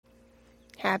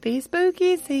Happy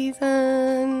spooky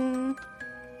season!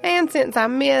 And since I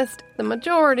missed the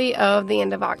majority of the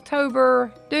end of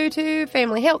October due to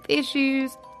family health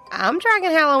issues, I'm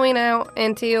dragging Halloween out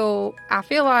until I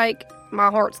feel like my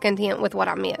heart's content with what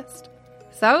I missed.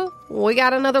 So, we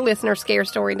got another listener scare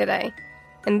story today.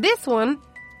 And this one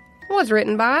was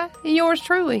written by yours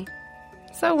truly.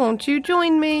 So won't you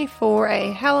join me for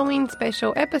a Halloween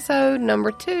special episode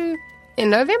number 2 in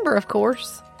November, of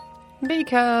course.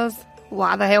 Because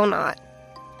why the hell not?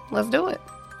 Let's do it.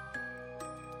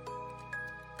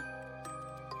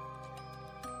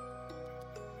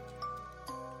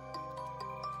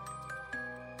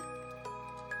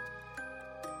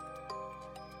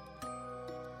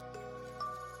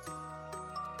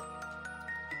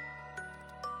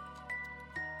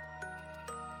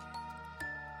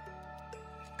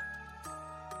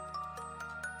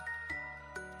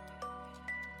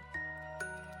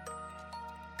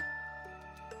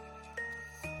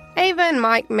 Ava and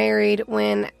Mike married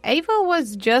when Ava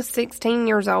was just 16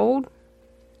 years old,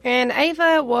 and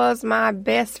Ava was my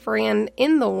best friend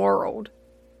in the world.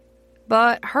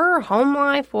 But her home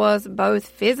life was both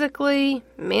physically,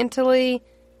 mentally,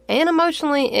 and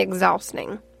emotionally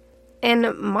exhausting.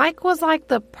 And Mike was like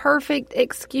the perfect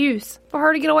excuse for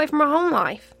her to get away from her home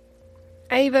life.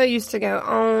 Ava used to go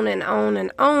on and on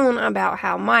and on about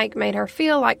how Mike made her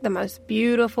feel like the most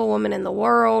beautiful woman in the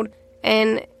world,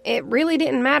 and it really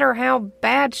didn't matter how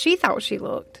bad she thought she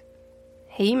looked.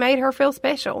 He made her feel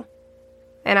special.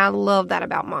 And I love that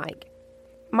about Mike.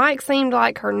 Mike seemed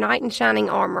like her knight in shining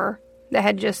armor that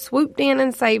had just swooped in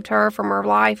and saved her from her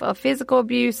life of physical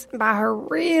abuse by her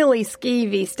really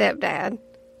skeevy stepdad.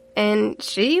 And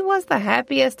she was the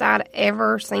happiest I'd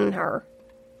ever seen her.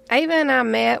 Ava and I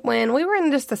met when we were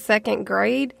in just the 2nd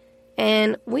grade,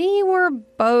 and we were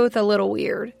both a little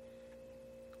weird.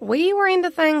 We were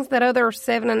into things that other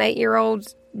 7 and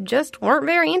 8-year-olds just weren't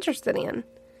very interested in.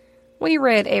 We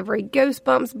read every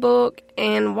Goosebumps book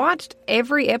and watched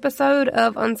every episode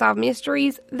of Unsolved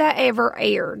Mysteries that ever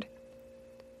aired.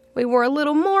 We were a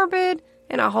little morbid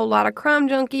and a whole lot of crime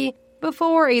junkie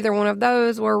before either one of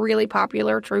those were really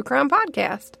popular true crime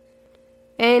podcasts.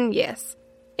 And yes,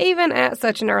 even at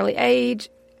such an early age,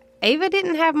 Ava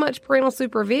didn't have much parental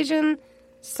supervision,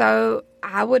 so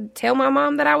I would tell my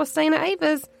mom that I was staying at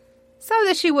Ava's so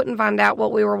that she wouldn't find out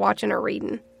what we were watching or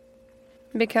reading.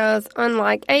 Because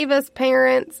unlike Ava's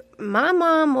parents, my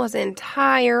mom was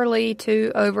entirely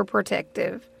too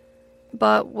overprotective.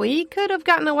 But we could have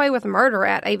gotten away with murder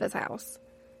at Ava's house.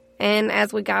 And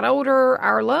as we got older,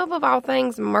 our love of all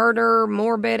things murder,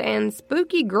 morbid, and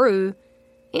spooky grew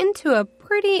into a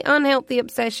pretty unhealthy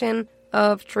obsession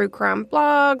of true crime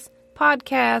blogs,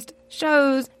 podcasts,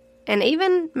 shows, and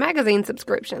even magazine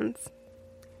subscriptions.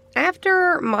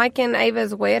 After Mike and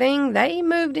Ava's wedding, they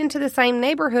moved into the same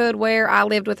neighborhood where I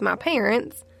lived with my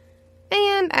parents.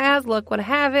 And as luck would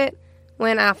have it,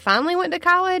 when I finally went to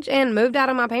college and moved out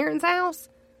of my parents' house,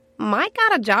 Mike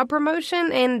got a job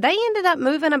promotion and they ended up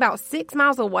moving about 6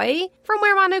 miles away from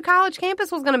where my new college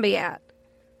campus was going to be at.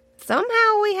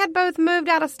 Somehow we had both moved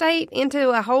out of state into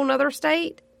a whole nother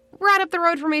state, right up the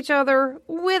road from each other,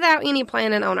 without any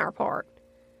planning on our part.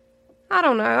 I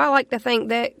don't know, I like to think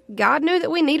that God knew that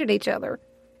we needed each other.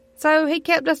 So he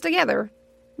kept us together,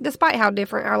 despite how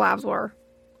different our lives were.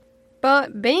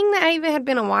 But being that Ava had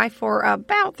been a wife for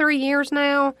about 3 years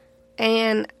now,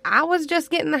 and I was just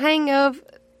getting the hang of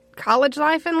college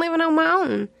life and living on my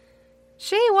own,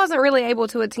 she wasn't really able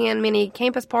to attend many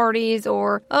campus parties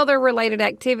or other related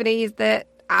activities that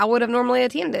I would have normally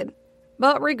attended.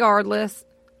 But regardless,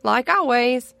 like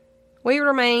always, we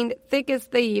remained thick as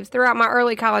thieves throughout my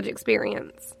early college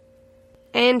experience.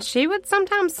 And she would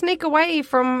sometimes sneak away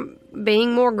from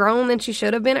being more grown than she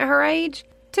should have been at her age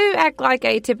to act like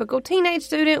a typical teenage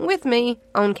student with me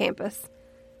on campus.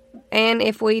 And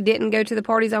if we didn't go to the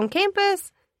parties on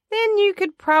campus, then you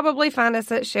could probably find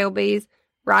us at Shelby's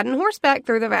riding horseback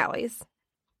through the valleys.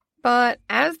 But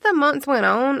as the months went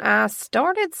on, I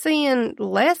started seeing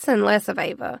less and less of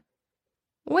Ava.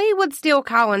 We would still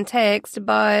call and text,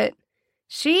 but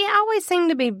she always seemed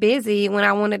to be busy when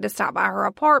I wanted to stop by her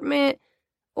apartment,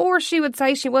 or she would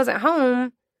say she wasn't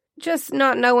home, just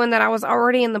not knowing that I was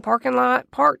already in the parking lot,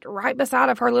 parked right beside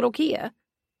of her little Kia.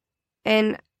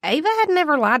 And Ava had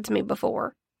never lied to me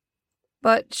before,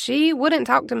 but she wouldn't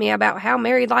talk to me about how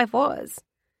married life was.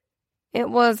 It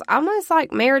was almost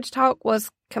like marriage talk was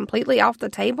completely off the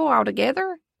table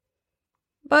altogether.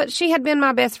 But she had been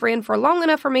my best friend for long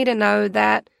enough for me to know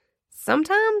that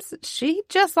sometimes she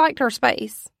just liked her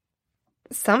space.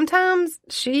 Sometimes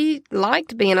she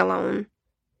liked being alone.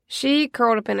 She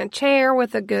curled up in a chair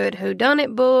with a good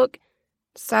whodunit book,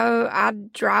 So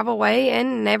I'd drive away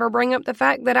and never bring up the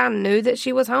fact that I knew that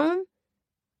she was home,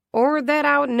 or that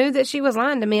I knew that she was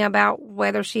lying to me about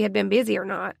whether she had been busy or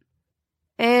not.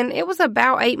 And it was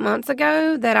about 8 months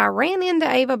ago that I ran into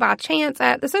Ava by chance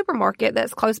at the supermarket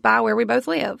that's close by where we both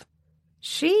live.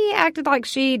 She acted like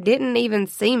she didn't even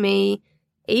see me,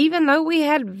 even though we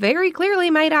had very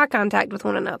clearly made eye contact with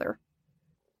one another.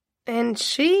 And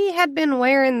she had been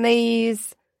wearing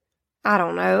these, I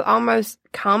don't know, almost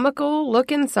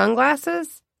comical-looking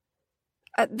sunglasses.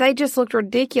 They just looked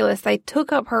ridiculous. They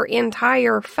took up her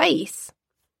entire face.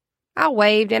 I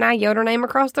waved and I yelled her name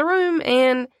across the room,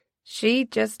 and she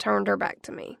just turned her back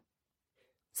to me.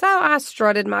 So I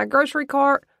strutted my grocery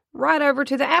cart right over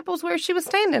to the apples where she was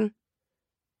standing.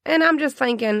 And I'm just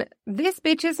thinking, this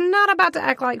bitch is not about to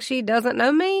act like she doesn't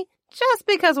know me just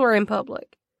because we're in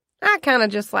public. I kind of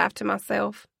just laughed to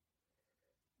myself.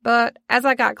 But as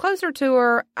I got closer to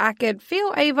her, I could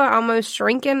feel Ava almost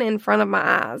shrinking in front of my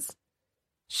eyes.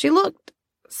 She looked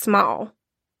small.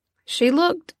 She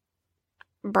looked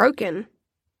broken.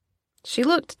 She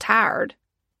looked tired.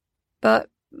 But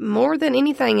more than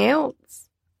anything else,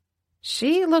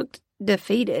 she looked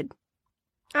defeated.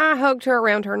 I hugged her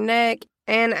around her neck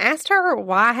and asked her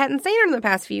why I hadn't seen her in the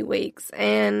past few weeks,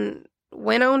 and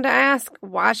went on to ask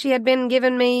why she had been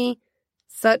giving me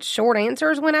such short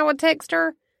answers when I would text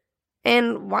her,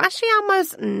 and why she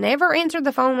almost never answered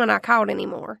the phone when I called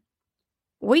anymore.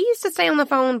 We used to stay on the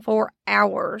phone for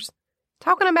hours,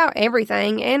 talking about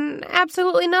everything and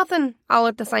absolutely nothing all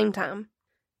at the same time.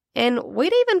 And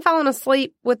we'd even fallen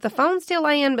asleep with the phone still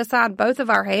laying beside both of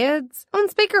our heads on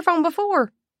speakerphone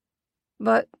before.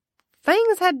 But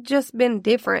things had just been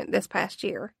different this past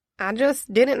year. I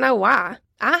just didn't know why.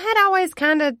 I had always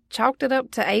kind of chalked it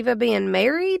up to Ava being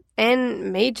married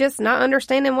and me just not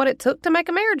understanding what it took to make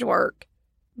a marriage work.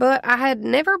 But I had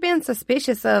never been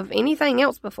suspicious of anything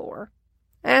else before.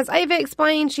 As Ava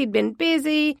explained, she'd been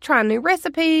busy, trying new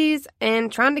recipes,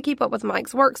 and trying to keep up with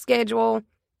Mike's work schedule.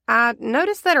 I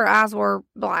noticed that her eyes were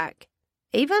black.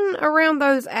 Even around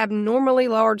those abnormally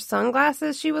large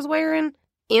sunglasses she was wearing,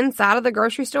 inside of the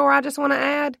grocery store, I just want to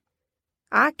add,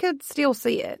 I could still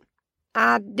see it.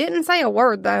 I didn't say a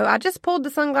word, though. I just pulled the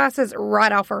sunglasses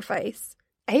right off her face.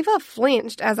 Ava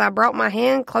flinched as I brought my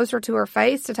hand closer to her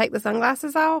face to take the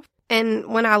sunglasses off, and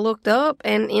when I looked up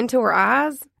and into her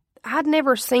eyes, I'd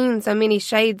never seen so many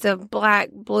shades of black,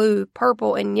 blue,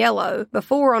 purple, and yellow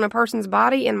before on a person's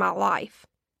body in my life.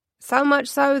 So much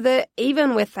so that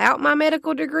even without my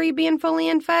medical degree being fully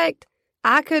in fact,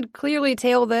 I could clearly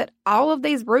tell that all of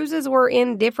these bruises were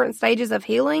in different stages of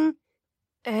healing,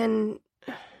 and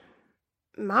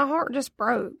my heart just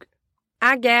broke.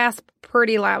 I gasped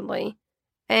pretty loudly,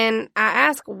 and I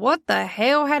asked what the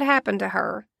hell had happened to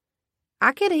her.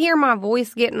 I could hear my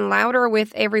voice getting louder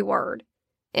with every word,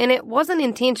 and it wasn't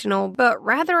intentional, but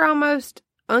rather almost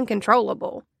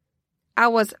uncontrollable. I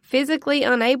was physically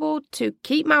unable to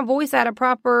keep my voice at a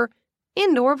proper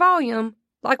indoor volume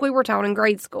like we were taught in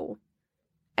grade school.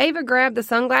 Ava grabbed the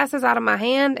sunglasses out of my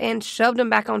hand and shoved them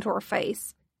back onto her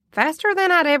face, faster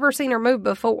than I'd ever seen her move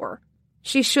before.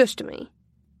 She shushed me,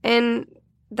 and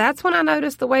that's when I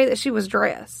noticed the way that she was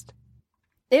dressed.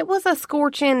 It was a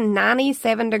scorching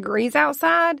 97 degrees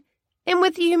outside, and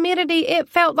with the humidity, it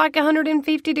felt like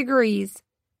 150 degrees.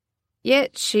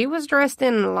 Yet she was dressed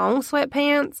in long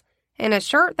sweatpants and a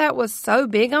shirt that was so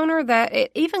big on her that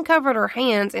it even covered her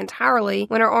hands entirely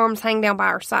when her arms hang down by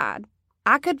her side.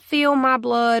 I could feel my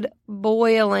blood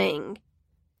boiling,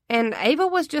 and Ava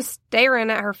was just staring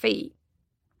at her feet.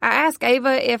 I asked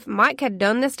Ava if Mike had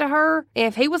done this to her,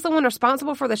 if he was the one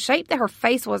responsible for the shape that her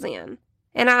face was in.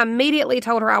 And I immediately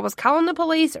told her I was calling the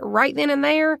police right then and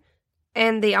there,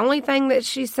 and the only thing that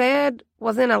she said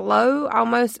was in a low,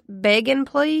 almost begging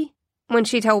plea when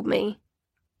she told me.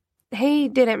 He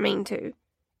didn't mean to,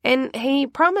 and he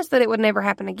promised that it would never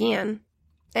happen again.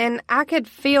 And I could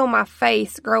feel my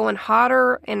face growing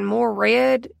hotter and more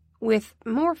red with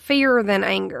more fear than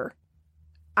anger.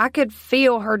 I could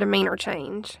feel her demeanor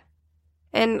change,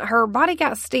 and her body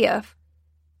got stiff,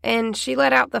 and she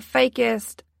let out the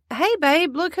fakest, "Hey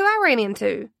babe, look who I ran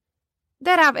into,"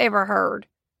 that I've ever heard,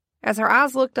 as her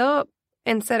eyes looked up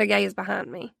and set a gaze behind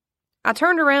me. I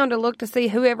turned around to look to see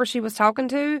whoever she was talking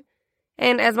to,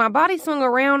 and as my body swung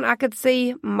around, I could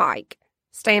see Mike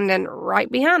standing right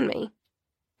behind me,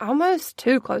 almost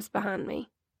too close behind me.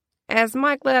 As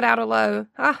Mike let out a low,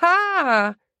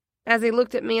 "Ha-ha," as he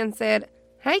looked at me and said,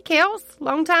 "Hey, Kels,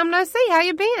 long time no see, how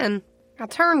you been?" I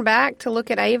turned back to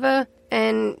look at Ava,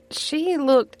 and she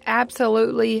looked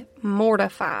absolutely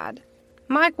mortified.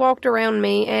 Mike walked around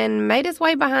me and made his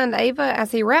way behind Ava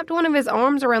as he wrapped one of his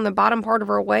arms around the bottom part of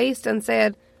her waist and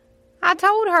said, "I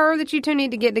told her that you two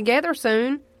need to get together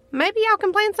soon. Maybe y'all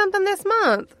can plan something this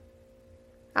month."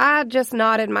 I just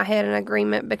nodded my head in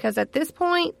agreement because at this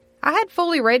point, I had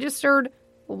fully registered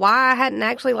why I hadn't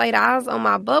actually laid eyes on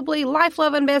my bubbly,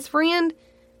 life-loving best friend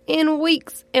in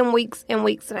weeks and weeks and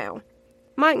weeks now.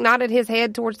 Mike nodded his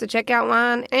head towards the checkout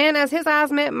line, and as his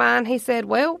eyes met mine, he said,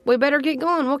 "Well, we better get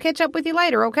going. We'll catch up with you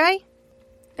later, okay?"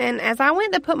 And as I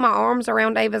went to put my arms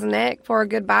around Ava's neck for a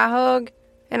goodbye hug,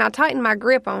 and I tightened my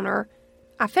grip on her,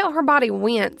 I felt her body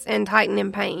wince and tighten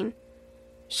in pain.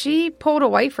 She pulled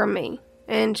away from me,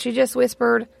 and she just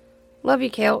whispered, "Love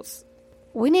you, Kelts.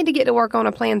 We need to get to work on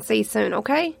a plan C soon,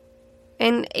 okay?"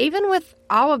 And even with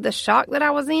all of the shock that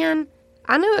I was in,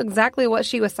 I knew exactly what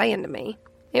she was saying to me.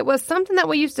 It was something that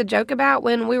we used to joke about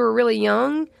when we were really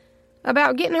young,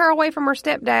 about getting her away from her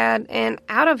stepdad and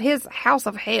out of his house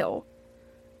of hell.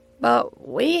 But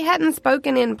we hadn't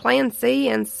spoken in Plan C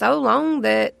in so long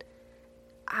that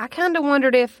I kind of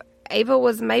wondered if Ava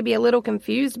was maybe a little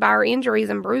confused by her injuries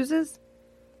and bruises.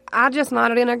 I just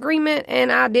nodded in agreement,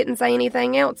 and I didn't say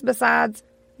anything else besides,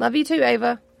 "Love you too,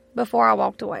 Ava," before I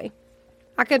walked away.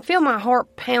 I could feel my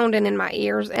heart pounding in my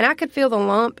ears, and I could feel the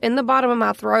lump in the bottom of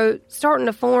my throat starting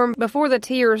to form before the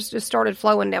tears just started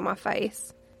flowing down my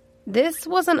face. This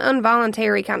was an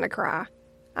involuntary kind of cry.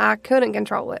 I couldn't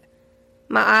control it.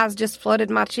 My eyes just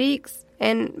flooded my cheeks,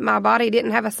 and my body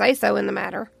didn't have a say-so in the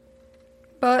matter.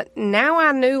 But now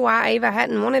I knew why Ava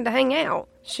hadn't wanted to hang out.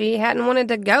 She hadn't wanted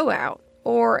to go out,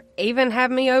 or even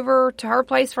have me over to her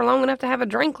place for long enough to have a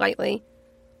drink lately.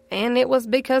 And it was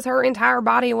because her entire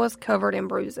body was covered in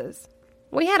bruises.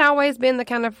 We had always been the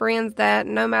kind of friends that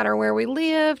no matter where we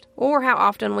lived or how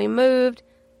often we moved,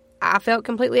 I felt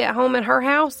completely at home in her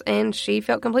house and she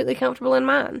felt completely comfortable in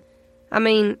mine. I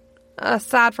mean,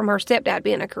 aside from her stepdad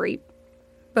being a creep.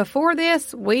 Before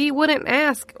this, we wouldn't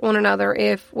ask one another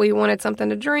if we wanted something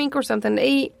to drink or something to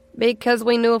eat because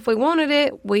we knew if we wanted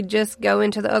it, we'd just go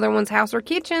into the other one's house or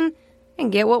kitchen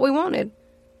and get what we wanted.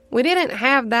 We didn't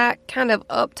have that kind of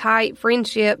uptight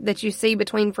friendship that you see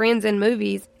between friends in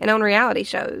movies and on reality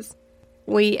shows.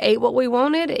 We ate what we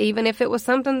wanted, even if it was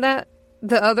something that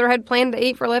the other had planned to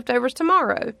eat for leftovers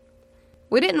tomorrow.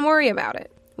 We didn't worry about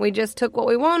it. We just took what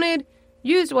we wanted,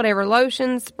 used whatever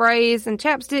lotions, sprays, and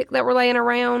chapstick that were laying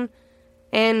around,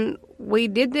 and we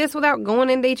did this without going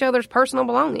into each other's personal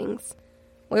belongings.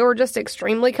 We were just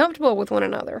extremely comfortable with one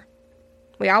another.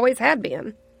 We always had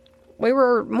been. We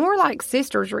were more like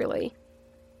sisters, really.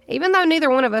 Even though neither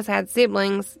one of us had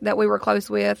siblings that we were close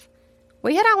with,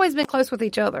 we had always been close with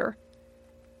each other.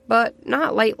 But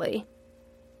not lately.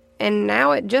 And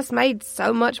now it just made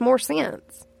so much more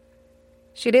sense.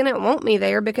 She didn't want me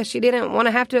there because she didn't want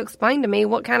to have to explain to me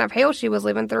what kind of hell she was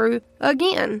living through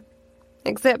again.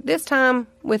 Except this time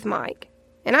with Mike.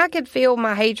 And I could feel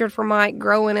my hatred for Mike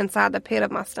growing inside the pit of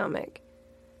my stomach.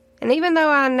 And even though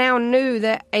I now knew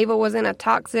that Ava was in a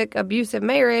toxic, abusive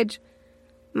marriage,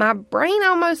 my brain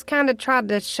almost kind of tried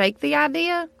to shake the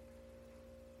idea.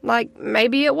 Like,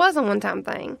 maybe it was a one-time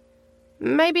thing.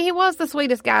 Maybe he was the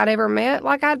sweetest guy I'd ever met,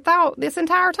 like I'd thought this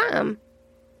entire time.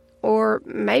 Or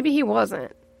maybe he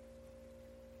wasn't.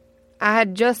 I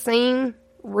had just seen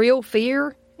real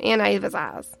fear in Ava's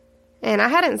eyes. And I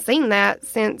hadn't seen that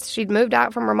since she'd moved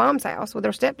out from her mom's house with her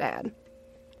stepdad.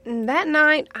 That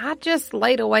night, I just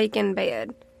laid awake in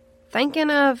bed, thinking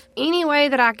of any way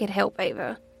that I could help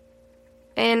Ava.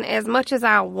 And as much as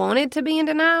I wanted to be in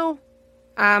denial,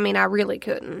 I really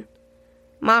couldn't.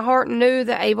 My heart knew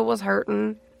that Ava was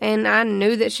hurting, and I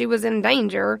knew that she was in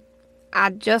danger.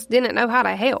 I just didn't know how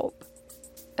to help.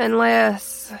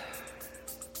 Unless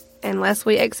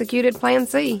we executed Plan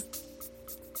C.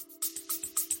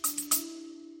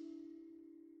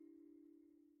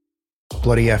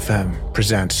 Bloody FM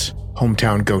presents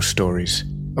Hometown Ghost Stories,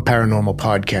 a paranormal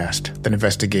podcast that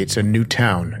investigates a new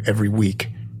town every week,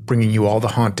 bringing you all the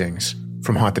hauntings,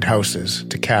 from haunted houses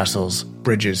to castles,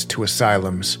 bridges to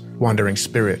asylums, wandering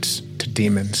spirits to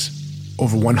demons.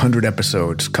 Over 100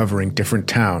 episodes covering different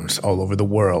towns all over the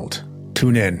world.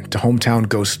 Tune in to Hometown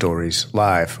Ghost Stories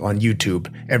live on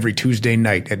YouTube every Tuesday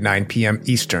night at 9 p.m.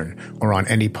 Eastern or on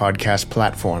any podcast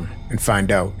platform and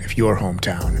find out if your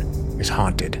hometown is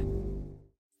haunted.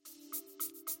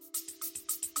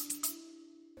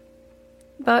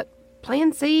 But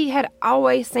Plan C had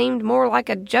always seemed more like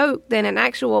a joke than an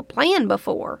actual plan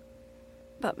before.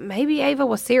 But maybe Ava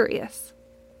was serious.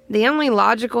 The only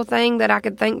logical thing that I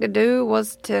could think to do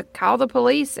was to call the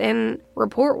police and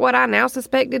report what I now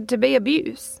suspected to be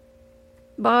abuse.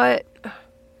 But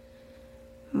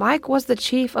Mike was the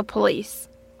chief of police.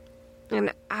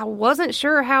 And I wasn't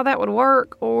sure how that would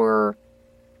work or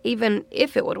even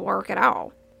if it would work at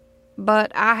all.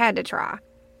 But I had to try.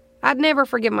 I'd never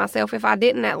forgive myself if I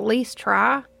didn't at least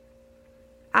try.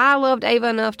 I loved Ava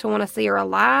enough to want to see her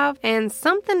alive, and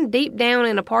something deep down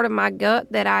in a part of my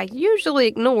gut that I usually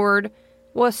ignored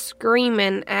was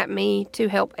screaming at me to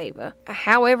help Ava,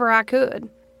 however I could.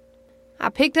 I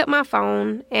picked up my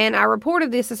phone, and I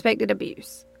reported the suspected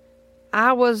abuse.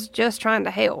 I was just trying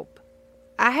to help.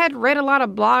 I had read a lot of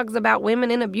blogs about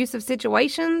women in abusive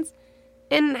situations,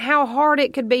 and how hard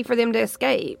it could be for them to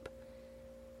escape.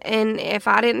 And if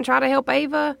I didn't try to help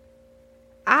Ava,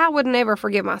 I would never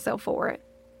forgive myself for it.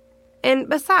 And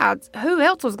besides, who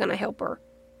else was going to help her?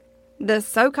 The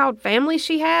so-called family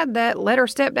she had that let her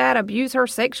stepdad abuse her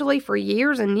sexually for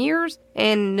years and years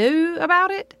and knew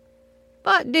about it,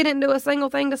 but didn't do a single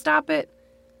thing to stop it?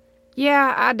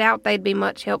 Yeah, I doubt they'd be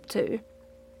much help too.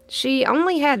 She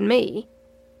only had me.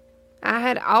 I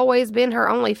had always been her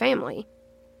only family.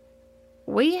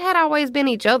 We had always been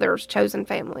each other's chosen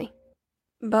family.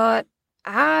 But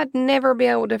I'd never be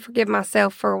able to forgive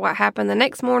myself for what happened the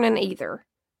next morning either.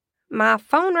 My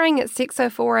phone rang at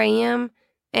 6:04 a.m.,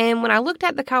 and when I looked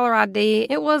at the caller ID,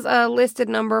 it was a listed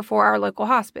number for our local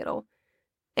hospital.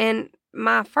 And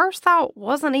my first thought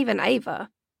wasn't even Ava,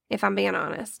 if I'm being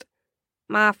honest.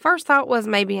 My first thought was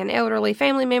maybe an elderly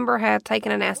family member had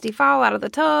taken a nasty fall out of the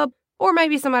tub, or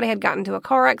maybe somebody had gotten into a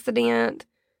car accident.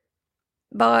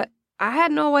 But I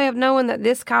had no way of knowing that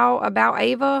this call about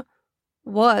Ava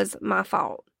was my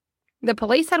fault. The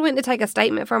police had went to take a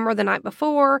statement from her the night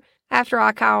before, after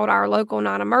I called our local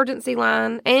non-emergency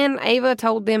line, and Ava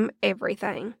told them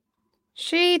everything.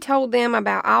 She told them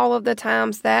about all of the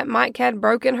times that Mike had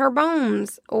broken her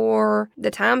bones, or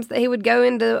the times that he would go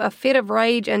into a fit of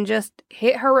rage and just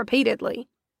hit her repeatedly.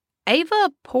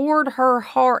 Ava poured her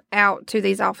heart out to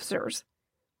these officers,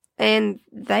 and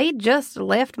they just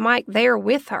left Mike there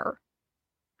with her,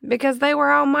 because they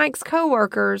were all Mike's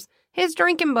co-workers, his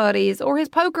drinking buddies, or his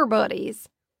poker buddies.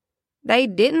 They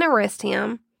didn't arrest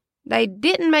him. They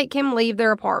didn't make him leave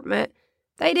their apartment.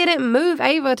 They didn't move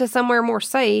Ava to somewhere more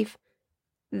safe.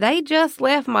 They just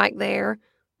left Mike there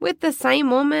with the same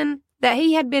woman that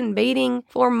he had been beating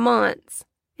for months,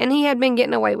 and he had been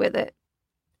getting away with it.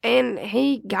 And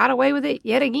he got away with it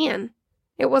yet again.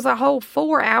 It was a whole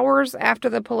 4 hours after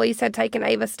the police had taken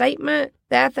Ava's statement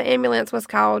that the ambulance was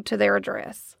called to their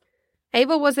address.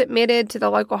 Ava was admitted to the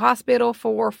local hospital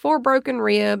for 4 broken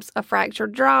ribs, a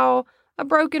fractured jaw, a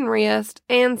broken wrist,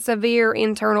 and severe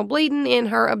internal bleeding in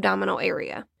her abdominal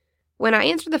area. When I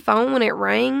answered the phone when it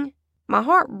rang, my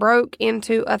heart broke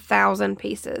into 1,000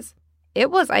 pieces.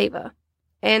 It was Ava,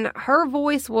 and her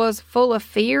voice was full of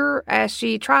fear as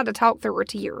she tried to talk through her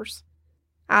tears.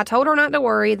 I told her not to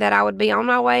worry, that I would be on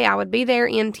my way. I would be there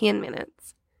in 10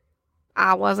 minutes.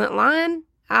 I wasn't lying.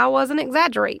 I wasn't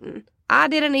exaggerating. I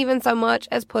didn't even so much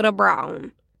as put a bra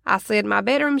on. I slid my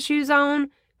bedroom shoes on,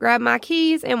 grabbed my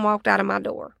keys, and walked out of my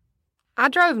door. I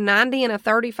drove 90 in a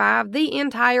 35 the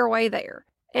entire way there,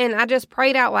 and I just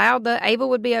prayed out loud that Ava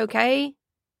would be okay.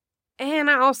 And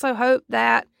I also hoped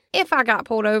that if I got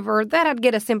pulled over, that I'd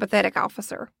get a sympathetic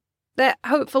officer that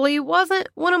hopefully wasn't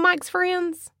one of Mike's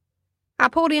friends. I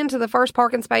pulled into the first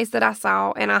parking space that I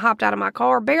saw, and I hopped out of my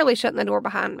car, barely shutting the door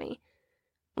behind me.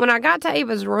 When I got to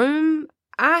Ava's room,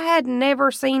 I had never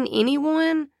seen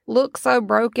anyone look so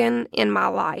broken in my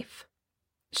life.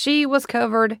 She was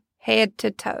covered head to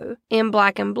toe in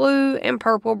black and blue and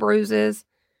purple bruises,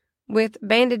 with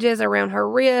bandages around her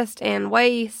wrist and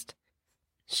waist.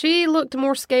 She looked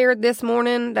more scared this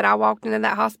morning that I walked into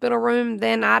that hospital room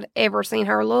than I'd ever seen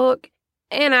her look,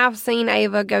 and I've seen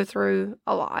Ava go through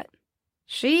a lot.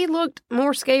 She looked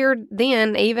more scared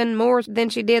then, even more than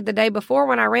she did the day before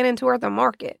when I ran into her at the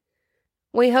market.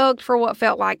 We hugged for what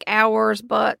felt like hours,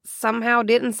 but somehow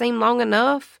didn't seem long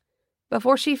enough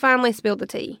before she finally spilled the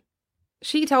tea.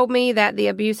 She told me that the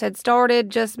abuse had started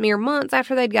just mere months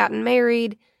after they'd gotten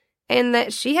married, and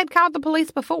that she had called the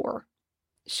police before.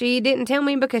 She didn't tell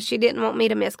me because she didn't want me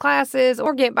to miss classes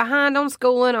or get behind on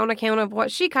schooling on account of what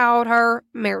she called her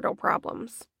marital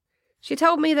problems. She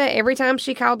told me that every time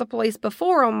she called the police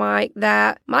before on Mike,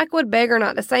 that Mike would beg her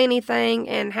not to say anything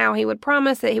and how he would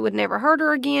promise that he would never hurt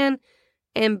her again.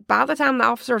 And by the time the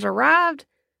officers arrived,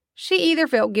 she either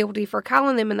felt guilty for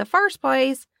calling them in the first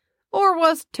place or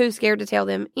was too scared to tell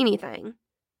them anything.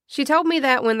 She told me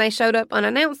that when they showed up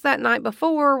unannounced that night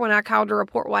before, when I called to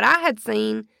report what I had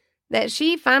seen, that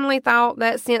she finally thought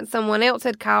that since someone else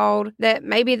had called, that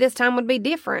maybe this time would be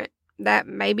different, that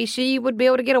maybe she would be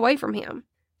able to get away from him.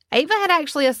 Ava had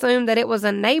actually assumed that it was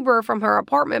a neighbor from her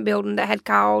apartment building that had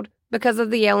called because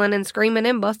of the yelling and screaming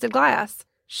and busted glass.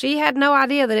 She had no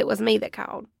idea that it was me that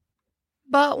called.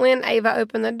 But when Ava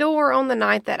opened the door on the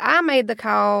night that I made the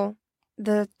call,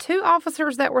 the two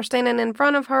officers that were standing in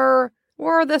front of her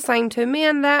were the same two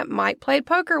men that Mike played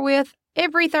poker with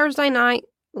every Thursday night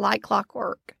like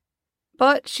clockwork.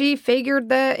 But she figured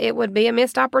that it would be a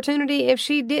missed opportunity if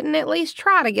she didn't at least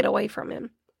try to get away from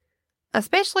him.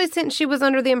 Especially since she was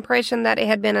under the impression that it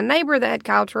had been a neighbor that had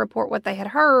called to report what they had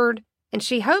heard, and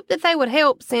she hoped that they would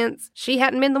help since she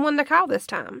hadn't been the one to call this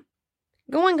time.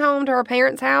 Going home to her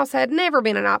parents' house had never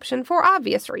been an option for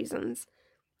obvious reasons,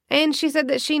 and she said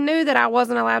that she knew that I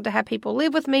wasn't allowed to have people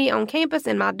live with me on campus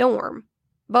in my dorm,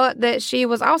 but that she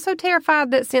was also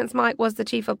terrified that since Mike was the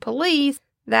chief of police,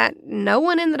 that no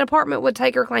one in the department would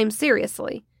take her claims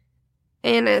seriously.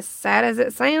 And as sad as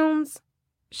it sounds,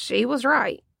 she was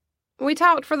right. We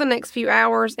talked for the next few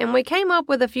hours, and we came up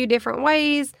with a few different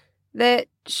ways that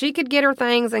she could get her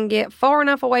things and get far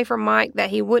enough away from Mike that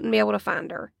he wouldn't be able to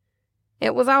find her.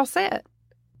 It was all set.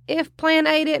 If Plan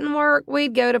A didn't work,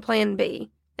 we'd go to Plan B.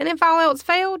 And if all else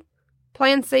failed,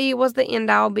 Plan C was the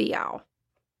end-all be-all.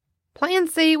 Plan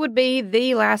C would be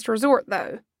the last resort,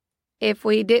 though. If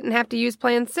we didn't have to use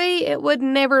Plan C, it would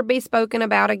never be spoken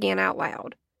about again out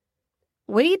loud.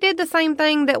 We did the same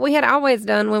thing that we had always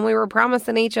done when we were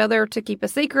promising each other to keep a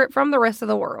secret from the rest of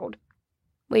the world.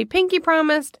 We pinky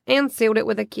promised and sealed it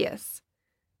with a kiss.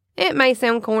 It may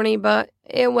sound corny, but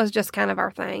it was just kind of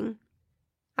our thing.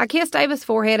 I kissed Ava's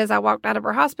forehead as I walked out of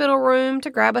her hospital room to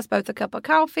grab us both a cup of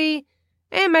coffee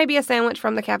and maybe a sandwich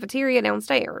from the cafeteria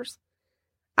downstairs.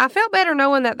 I felt better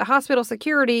knowing that the hospital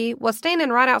security was standing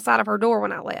right outside of her door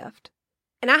when I left.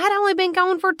 And I had only been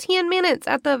gone for 10 minutes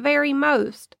at the very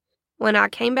most. When I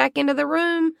came back into the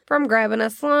room from grabbing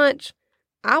us lunch,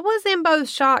 I was in both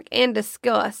shock and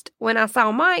disgust when I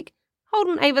saw Mike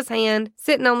holding Ava's hand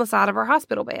sitting on the side of her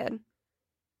hospital bed.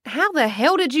 "How the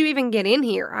hell did you even get in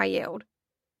here?" I yelled,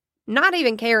 not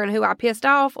even caring who I pissed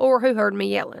off or who heard me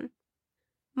yelling.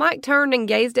 Mike turned and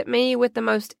gazed at me with the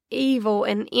most evil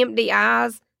and empty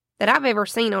eyes that I've ever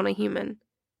seen on a human.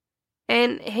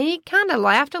 And he kind of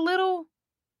laughed a little,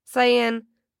 saying,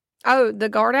 "Oh, the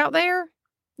guard out there?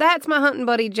 That's my hunting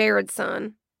buddy Jared's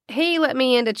son. He let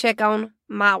me in to check on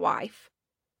my wife."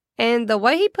 And the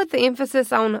way he put the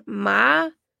emphasis on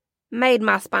my made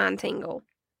my spine tingle.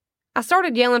 I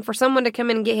started yelling for someone to come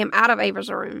in and get him out of Ava's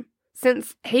room,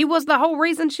 since he was the whole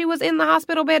reason she was in the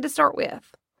hospital bed to start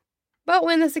with. But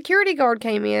when the security guard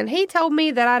came in, he told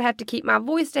me that I'd have to keep my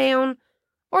voice down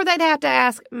or they'd have to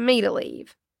ask me to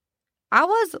leave. I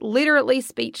was literally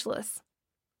speechless.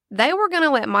 They were going to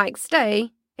let Mike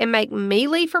stay and make me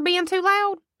leave for being too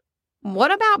loud?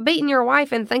 "What about beating your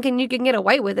wife and thinking you can get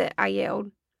away with it?" I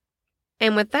yelled.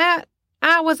 And with that,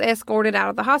 I was escorted out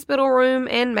of the hospital room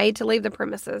and made to leave the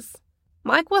premises.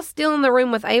 Mike was still in the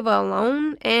room with Ava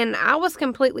alone, and I was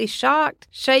completely shocked,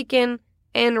 shaken,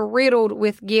 and riddled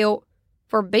with guilt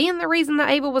for being the reason that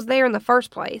Ava was there in the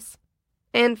first place.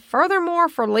 And furthermore,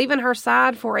 for leaving her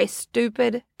side for a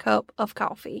stupid cup of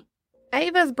coffee.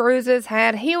 Ava's bruises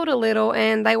had healed a little,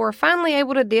 and they were finally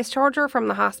able to discharge her from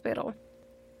the hospital.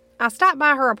 I stopped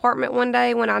by her apartment one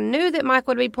day when I knew that Mike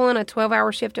would be pulling a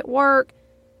 12-hour shift at work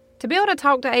to be able to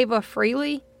talk to Ava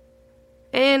freely.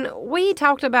 And we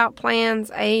talked about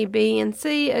plans A, B, and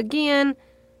C again,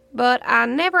 but I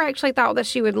never actually thought that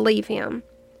she would leave him.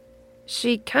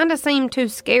 She kind of seemed too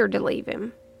scared to leave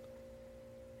him.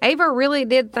 Ava really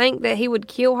did think that he would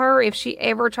kill her if she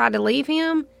ever tried to leave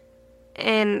him,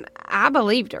 and I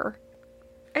believed her.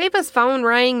 Ava's phone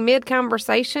rang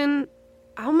mid-conversation,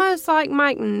 almost like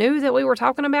Mike knew that we were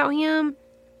talking about him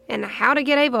and how to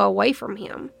get Ava away from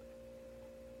him.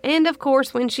 And of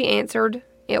course, when she answered,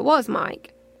 it was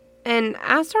Mike. And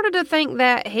I started to think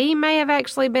that he may have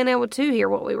actually been able to hear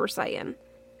what we were saying.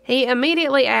 He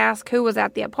immediately asked who was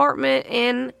at the apartment,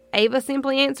 and Ava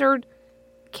simply answered,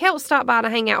 "Kelt stopped by to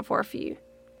hang out for a few."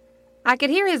 I could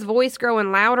hear his voice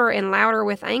growing louder and louder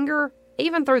with anger,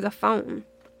 even through the phone.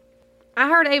 I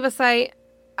heard Ava say,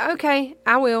 "Okay,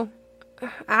 I will.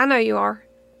 I know you are.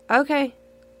 Okay.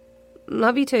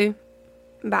 Love you too.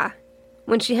 Bye."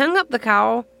 When she hung up the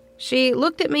call, she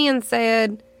looked at me and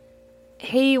said,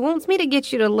 "He wants me to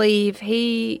get you to leave.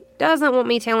 He doesn't want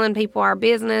me telling people our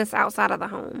business outside of the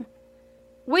home."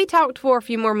 We talked for a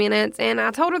few more minutes, and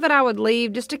I told her that I would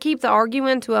leave just to keep the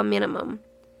arguing to a minimum.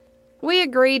 We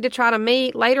agreed to try to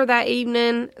meet later that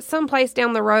evening, someplace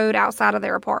down the road outside of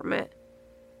their apartment.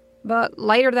 But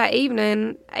later that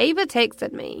evening, Ava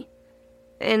texted me,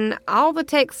 and all the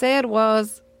text said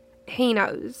was, "He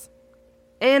knows."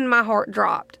 And my heart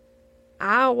dropped.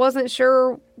 I wasn't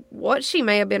sure what she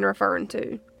may have been referring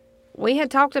to. We had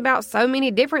talked about so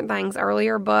many different things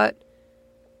earlier, but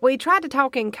We tried to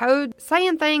talk in code,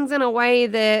 saying things in a way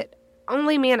that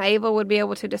only me and Ava would be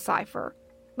able to decipher.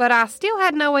 But I still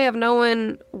had no way of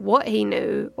knowing what he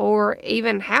knew or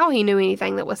even how he knew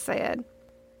anything that was said.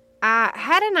 I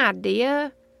had an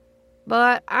idea,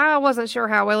 but I wasn't sure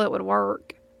how well it would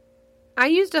work. I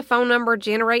used a phone number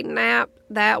generating app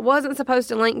that wasn't supposed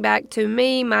to link back to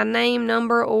me, my name,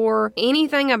 number, or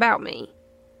anything about me.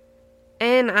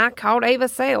 And I called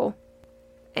Ava's cell.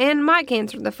 And Mike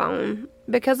answered the phone,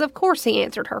 because of course he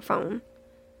answered her phone.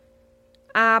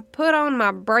 I put on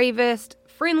my bravest,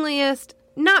 friendliest,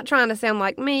 not trying to sound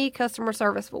like me, customer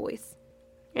service voice.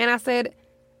 And I said,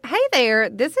 "Hey there,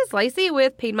 this is Lacey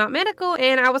with Piedmont Medical,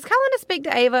 and I was calling to speak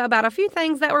to Ava about a few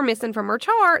things that were missing from her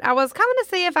chart. I was calling to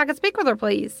see if I could speak with her,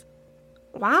 please."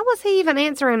 Why was he even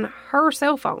answering her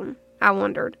cell phone? I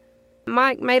wondered.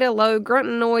 Mike made a low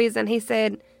grunting noise, and he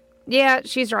said, "Yeah,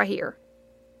 she's right here."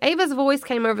 Ava's voice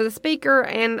came over the speaker,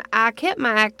 and I kept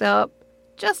my act up,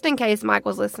 just in case Mike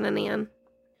was listening in.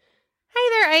 "Hey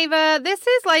there, Ava. This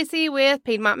is Lacey with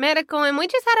Piedmont Medical, and we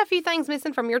just had a few things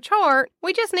missing from your chart.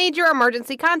 We just need your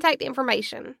emergency contact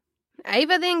information."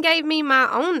 Ava then gave me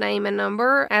my own name and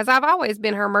number, as I've always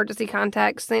been her emergency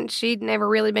contact since she'd never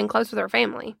really been close with her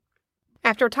family.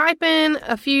 After typing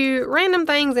a few random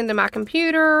things into my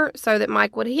computer so that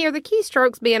Mike would hear the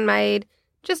keystrokes being made,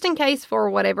 just in case for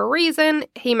whatever reason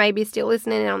he may be still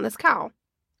listening in on this call,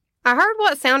 I heard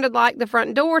what sounded like the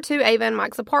front door to Ava and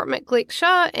Mike's apartment click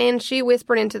shut, and she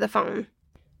whispered into the phone,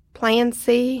 "Plan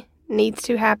C needs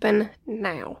to happen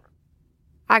now.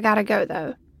 I gotta go,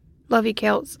 though. Love you,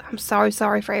 Kelts. I'm so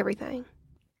sorry for everything."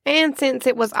 And since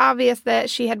it was obvious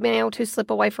that she had been able to slip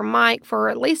away from Mike for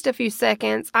at least a few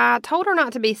seconds, I told her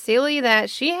not to be silly, that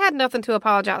she had nothing to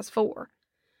apologize for.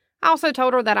 I also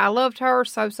told her that I loved her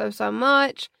so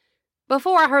much,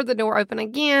 before I heard the door open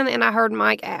again and I heard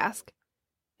Mike ask,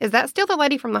 "Is that still the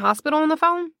lady from the hospital on the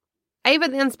phone?" Ava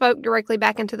then spoke directly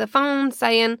back into the phone,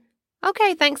 saying,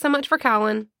 "Okay, thanks so much for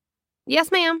calling." "Yes,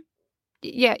 ma'am."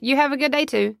 "Yeah, you have a good day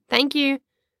too. Thank you,"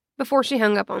 before she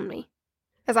hung up on me.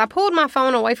 As I pulled my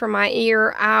phone away from my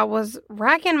ear, I was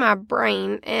racking my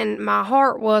brain and my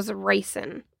heart was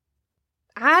racing.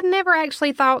 I'd never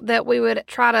actually thought that we would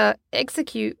try to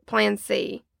execute Plan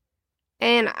C,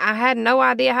 and I had no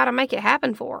idea how to make it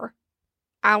happen for her.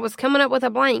 I was coming up with a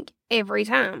blank every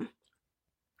time.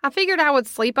 I figured I would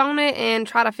sleep on it and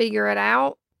try to figure it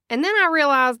out, and then I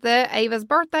realized that Ava's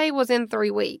birthday was in 3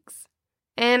 weeks,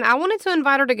 and I wanted to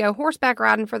invite her to go horseback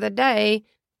riding for the day,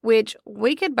 which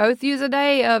we could both use a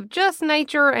day of just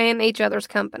nature and each other's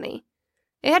company.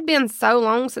 It had been so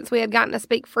long since we had gotten to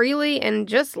speak freely and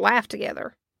just laugh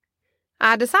together.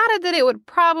 I decided that it would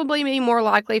probably be more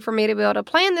likely for me to be able to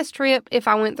plan this trip if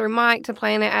I went through Mike to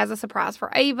plan it as a surprise for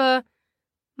Ava.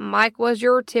 Mike was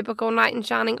your typical knight in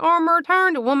shining armor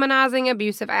turned womanizing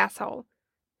abusive asshole.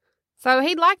 So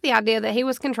he'd like the idea that he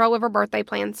was in control of her birthday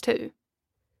plans too.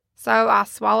 So I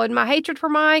swallowed my hatred for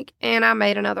Mike and I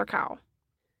made another call.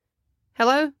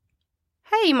 "Hello?"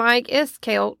 "Hey, Mike, it's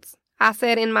Kelts," I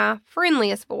said in my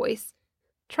friendliest voice,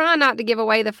 trying not to give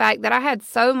away the fact that I had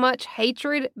so much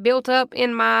hatred built up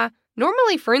in my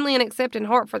normally friendly and accepting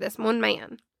heart for this one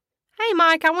man. "Hey,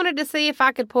 Mike, I wanted to see if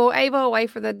I could pull Ava away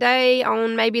for the day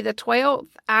on maybe the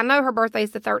 12th. I know her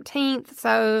birthday's the 13th,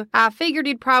 so I figured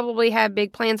you'd probably have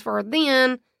big plans for her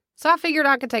then, so I figured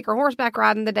I could take her horseback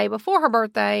riding the day before her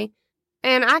birthday,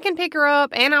 and I can pick her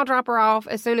up and I'll drop her off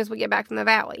as soon as we get back from the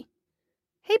valley."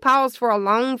 He paused for a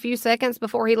long few seconds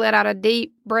before he let out a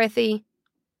deep, breathy,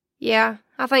 "Yeah,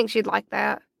 I think she'd like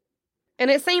that."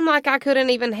 And it seemed like I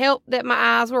couldn't even help that my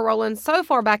eyes were rolling so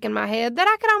far back in my head that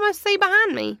I could almost see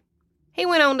behind me. He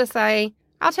went on to say,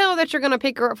 "I'll tell her that you're going to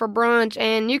pick her up for brunch,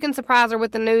 and you can surprise her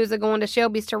with the news of going to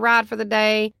Shelby's to ride for the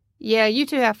day. Yeah, you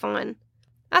two have fun."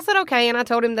 I said okay, and I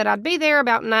told him that I'd be there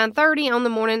about 9:30 on the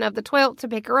morning of the 12th to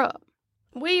pick her up.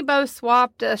 We both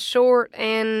swapped a short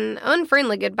and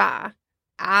unfriendly goodbye.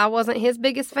 I wasn't his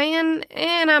biggest fan,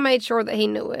 and I made sure that he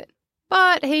knew it.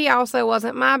 But he also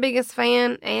wasn't my biggest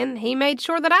fan, and he made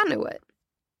sure that I knew it.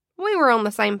 We were on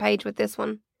the same page with this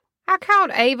one. I called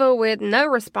Ava with no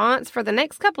response for the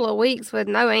next couple of weeks with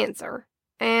no answer.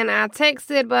 And I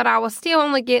texted, but I was still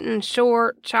only getting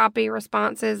short, choppy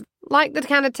responses, like the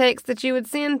kind of text that you would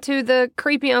send to the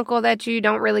creepy uncle that you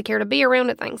don't really care to be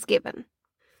around at Thanksgiving.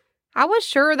 I was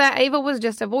sure that Ava was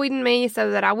just avoiding me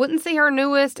so that I wouldn't see her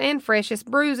newest and freshest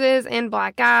bruises and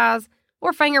black eyes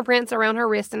or fingerprints around her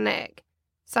wrist and neck.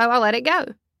 So I let it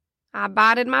go. I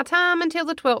bided my time until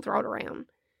the 12th rolled around.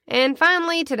 And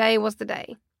finally, today was the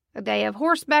day. A day of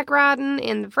horseback riding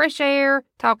in the fresh air,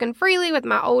 talking freely with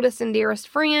my oldest and dearest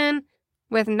friend,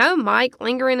 with no Mike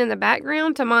lingering in the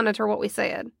background to monitor what we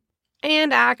said.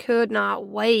 And I could not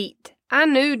wait. I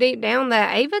knew deep down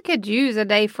that Ava could use a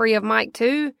day free of Mike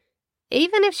too,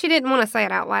 even if she didn't want to say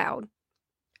it out loud.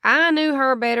 I knew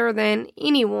her better than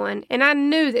anyone, and I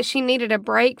knew that she needed a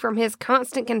break from his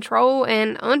constant control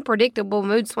and unpredictable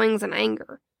mood swings and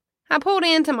anger. I pulled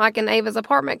into Mike and Ava's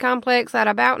apartment complex at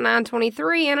about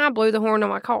 9:23, and I blew the horn on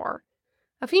my car.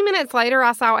 A few minutes later,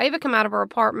 I saw Ava come out of her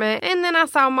apartment, and then I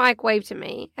saw Mike wave to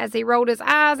me as he rolled his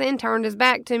eyes and turned his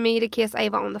back to me to kiss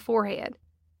Ava on the forehead.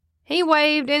 He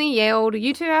waved and he yelled,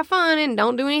 "You two have fun and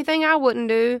don't do anything I wouldn't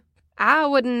do." I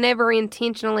would never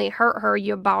intentionally hurt her,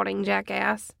 you balding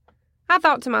jackass. I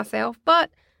thought to myself, but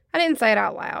I didn't say it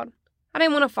out loud. I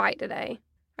didn't want to fight today.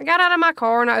 I got out of my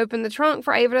car and I opened the trunk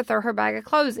for Ava to throw her bag of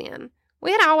clothes in.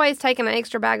 We had always taken an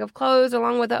extra bag of clothes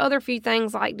along with the other few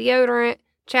things like deodorant,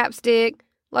 chapstick,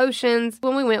 lotions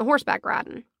when we went horseback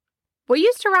riding. We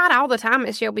used to ride all the time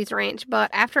at Shelby's ranch,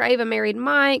 but after Ava married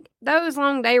Mike, those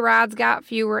long day rides got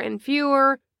fewer and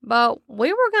fewer, but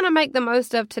we were going to make the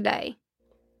most of today.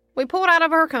 We pulled out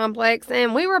of her complex,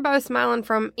 and we were both smiling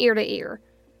from ear to ear.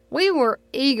 We were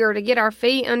eager to get our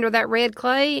feet under that red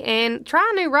clay and try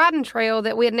a new riding trail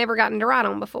that we had never gotten to ride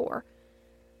on before.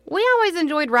 We always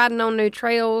enjoyed riding on new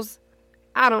trails.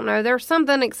 I don't know, there's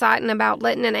something exciting about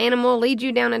letting an animal lead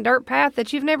you down a dirt path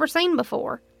that you've never seen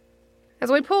before.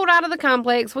 As we pulled out of the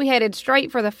complex, we headed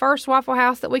straight for the first Waffle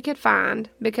House that we could find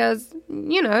because,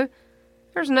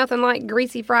 there's nothing like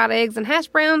greasy fried eggs and hash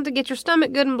browns to get your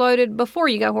stomach good and bloated before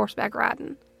you go horseback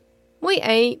riding. We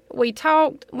ate, we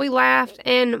talked, we laughed,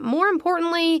 and more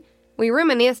importantly, we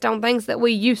reminisced on things that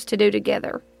we used to do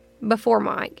together before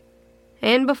Mike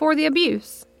and before the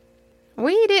abuse.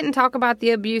 We didn't talk about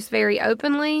the abuse very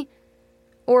openly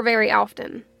or very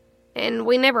often, and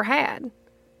we never had.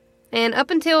 And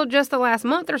up until just the last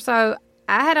month or so,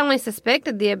 I had only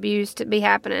suspected the abuse to be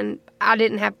happening. I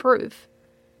didn't have proof.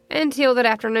 Until that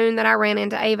afternoon that I ran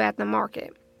into Ava at the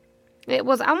market. It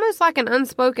was almost like an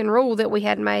unspoken rule that we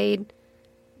had made,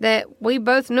 that we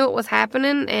both knew it was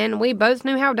happening and we both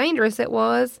knew how dangerous it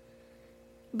was,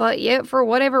 but yet for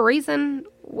whatever reason,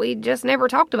 we just never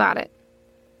talked about it.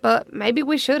 But maybe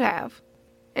we should have.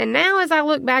 And now as I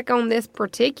look back on this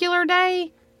particular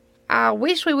day, I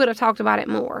wish we would have talked about it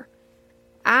more.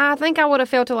 I think I would have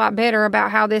felt a lot better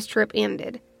about how this trip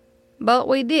ended. But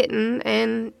we didn't,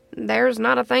 and there's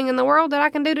not a thing in the world that I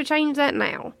can do to change that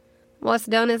now. What's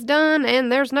done is done,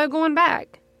 and there's no going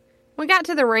back. We got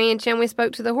to the ranch, and we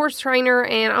spoke to the horse trainer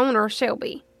and owner,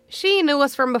 Shelby. She knew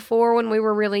us from before when we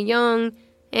were really young,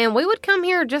 and we would come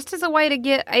here just as a way to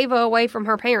get Ava away from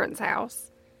her parents'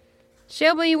 house.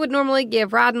 Shelby would normally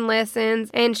give riding lessons,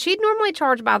 and she'd normally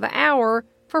charge by the hour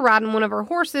for riding one of her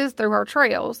horses through her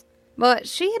trails, but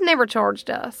she had never charged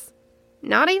us.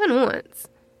 Not even once.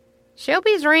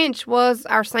 Shelby's ranch was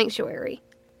our sanctuary.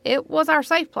 It was our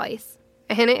safe place,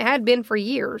 and it had been for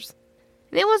years.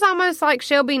 And it was almost like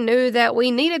Shelby knew that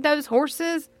we needed those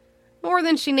horses more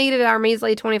than she needed our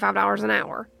measly $25 an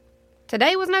hour.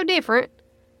 Today was no different.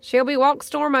 Shelby walked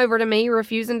Storm over to me,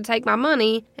 refusing to take my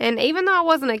money, and even though I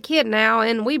wasn't a kid now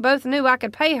and we both knew I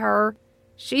could pay her,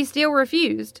 she still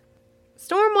refused.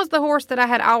 Storm was the horse that I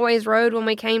had always rode when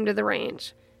we came to the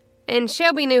ranch, and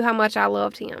Shelby knew how much I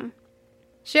loved him.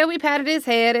 Shelby patted his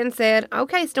head and said,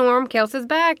 "Okay, Storm, Kelsey's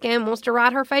back and wants to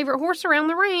ride her favorite horse around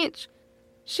the ranch."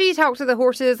 She talked to the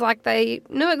horses like they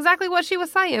knew exactly what she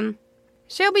was saying.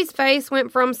 Shelby's face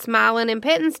went from smiling and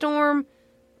petting Storm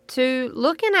to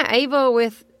looking at Ava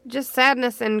with just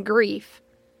sadness and grief.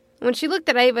 When she looked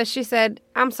at Ava, she said,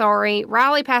 "I'm sorry,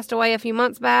 Riley passed away a few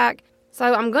months back,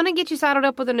 so I'm going to get you saddled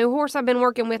up with a new horse I've been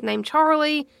working with named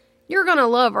Charlie. You're going to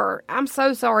love her. I'm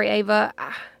so sorry, Ava.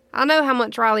 I know how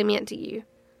much Riley meant to you."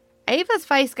 Ava's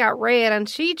face got red and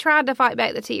she tried to fight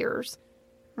back the tears.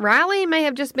 Riley may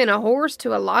have just been a horse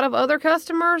to a lot of other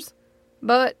customers,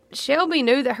 but Shelby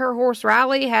knew that her horse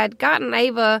Riley had gotten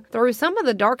Ava through some of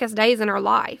the darkest days in her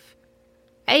life.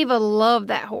 Ava loved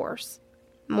that horse,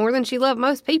 more than she loved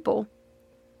most people.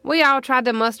 We all tried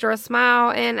to muster a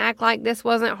smile and act like this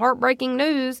wasn't heartbreaking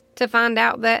news to find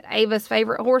out that Ava's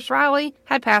favorite horse Riley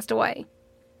had passed away,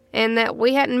 and that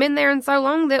we hadn't been there in so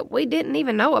long that we didn't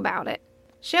even know about it.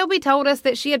 Shelby told us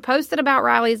that she had posted about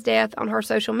Riley's death on her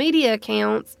social media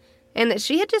accounts and that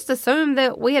she had just assumed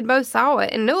that we had both saw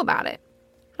it and knew about it.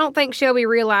 I don't think Shelby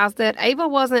realized that Ava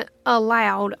wasn't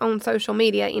allowed on social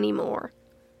media anymore.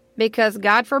 Because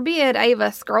God forbid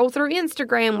Ava scroll through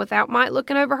Instagram without Mike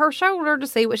looking over her shoulder to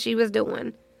see what she was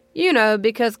doing.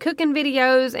 Because cooking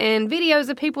videos and videos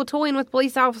of people toying with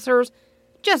police officers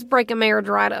just break a marriage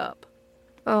right up.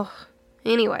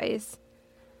 Anyways.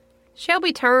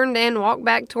 Shelby turned and walked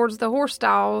back towards the horse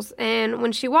stalls, and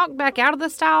when she walked back out of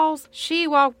the stalls, she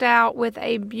walked out with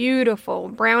a beautiful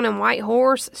brown and white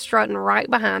horse strutting right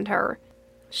behind her.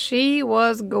 She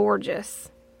was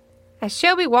gorgeous. As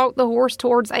Shelby walked the horse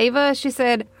towards Ava, she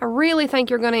said, "I really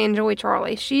think you're going to enjoy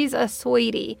Charlie. She's a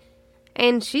sweetie,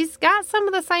 and she's got some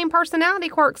of the same personality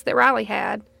quirks that Riley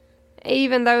had,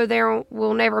 even though there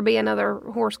will never be another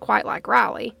horse quite like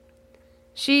Riley."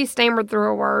 She stammered through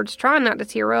her words, trying not to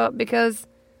tear up, because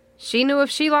she knew if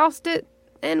she lost it,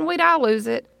 then we'd all lose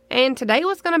it, and today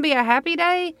was going to be a happy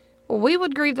day. We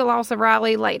would grieve the loss of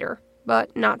Riley later,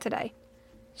 but not today.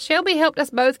 Shelby helped us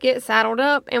both get saddled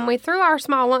up, and we threw our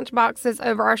small lunch boxes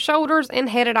over our shoulders and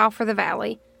headed off for the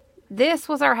valley. This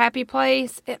was our happy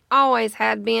place. It always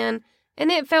had been,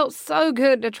 and it felt so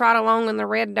good to trot along in the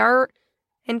red dirt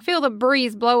and feel the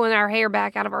breeze blowing our hair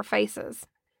back out of our faces.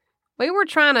 We were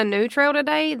trying a new trail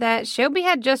today that Shelby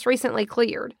had just recently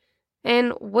cleared,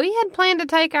 and we had planned to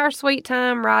take our sweet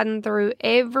time riding through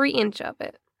every inch of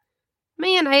it.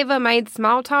 Me and Ava made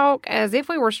small talk as if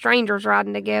we were strangers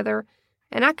riding together,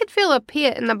 and I could feel a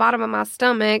pit in the bottom of my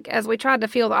stomach as we tried to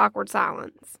fill the awkward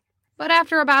silence. But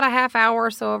after about a half hour or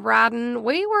so of riding,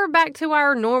 we were back to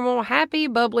our normal, happy,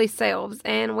 bubbly selves,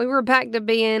 and we were back to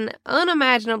being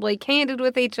unimaginably candid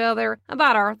with each other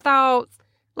about our thoughts,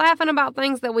 laughing about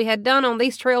things that we had done on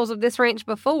these trails of this ranch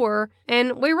before,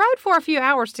 and we rode for a few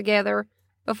hours together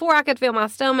before I could feel my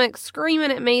stomach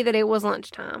screaming at me that it was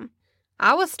lunchtime.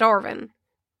 I was starving,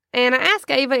 and I asked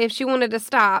Ava if she wanted to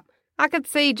stop. I could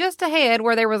see just ahead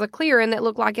where there was a clearing that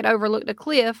looked like it overlooked a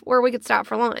cliff where we could stop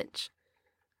for lunch.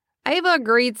 Ava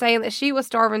agreed, saying that she was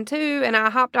starving too, and I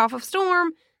hopped off of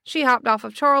Storm, she hopped off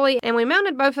of Charlie, and we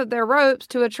mounted both of their ropes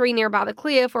to a tree nearby the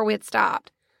cliff where we had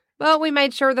stopped. But we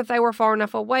made sure that they were far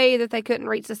enough away that they couldn't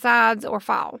reach the sides or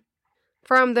fall.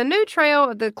 From the new trail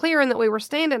of the clearing that we were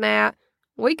standing at,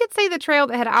 we could see the trail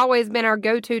that had always been our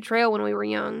go-to trail when we were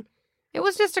young. It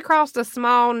was just across the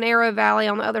small, narrow valley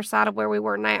on the other side of where we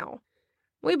were now.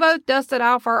 We both dusted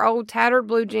off our old tattered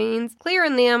blue jeans,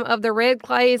 clearing them of the red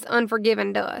clay's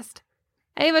unforgiving dust.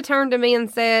 Ava turned to me and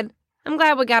said, "I'm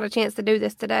glad we got a chance to do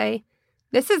this today.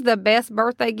 This is the best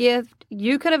birthday gift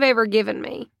you could have ever given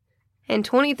me. And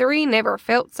 23 never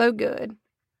felt so good."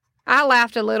 I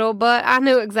laughed a little, but I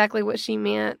knew exactly what she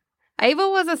meant. Ava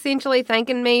was essentially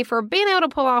thanking me for being able to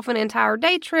pull off an entire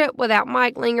day trip without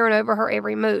Mike lingering over her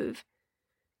every move.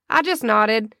 I just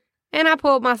nodded, and I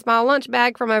pulled my small lunch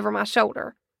bag from over my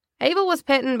shoulder. Ava was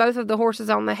petting both of the horses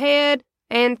on the head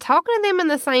and talking to them in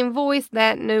the same voice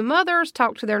that new mothers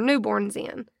talk to their newborns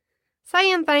in,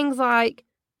 saying things like,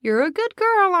 "You're a good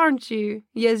girl, aren't you?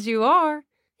 Yes, you are.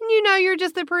 And you know you're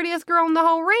just the prettiest girl in the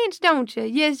whole ranch, don't you?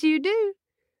 Yes, you do."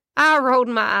 I rolled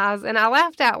my eyes, and I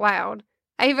laughed out loud.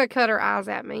 Ava cut her eyes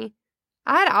at me.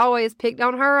 I had always picked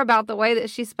on her about the way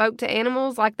that she spoke to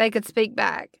animals like they could speak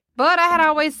back, but I had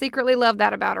always secretly loved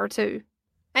that about her, too.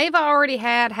 Ava already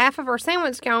had half of her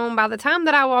sandwich gone by the time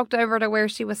that I walked over to where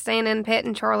she was standing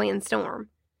petting Charlie and Storm.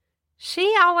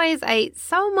 She always ate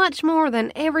so much more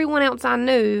than everyone else I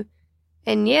knew,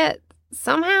 and yet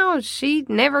somehow she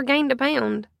never gained a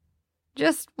pound.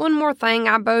 Just one more thing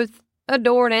I both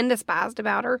adored and despised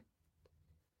about her.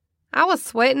 I was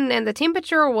sweating and the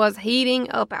temperature was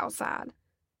heating up outside.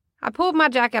 I pulled my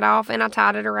jacket off and I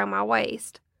tied it around my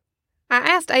waist. I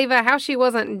asked Ava how she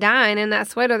wasn't dying in that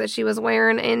sweater that she was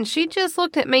wearing, and she just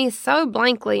looked at me so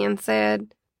blankly and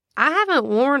said, "I haven't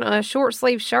worn a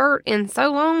short-sleeved shirt in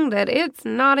so long that it's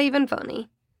not even funny."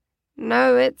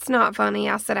 "No, it's not funny,"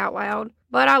 I said out loud,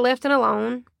 but I left it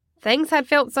alone. Things had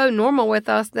felt so normal with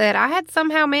us that I had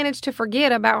somehow managed to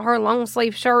forget about her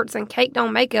long-sleeve shirts and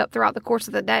caked-on makeup throughout the course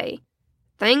of the day.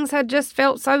 Things had just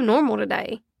felt so normal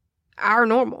today. Our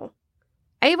normal.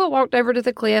 Ava walked over to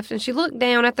the cliff and she looked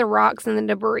down at the rocks and the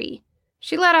debris.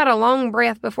 She let out a long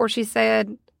breath before she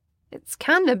said, "It's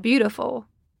kind of beautiful,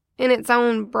 in its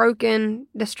own broken,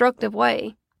 destructive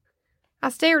way." I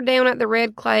stared down at the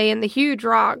red clay and the huge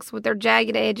rocks with their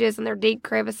jagged edges and their deep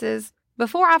crevices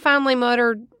before I finally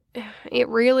muttered, "It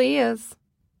really is."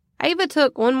 Ava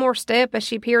took one more step as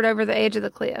she peered over the edge of the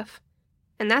cliff,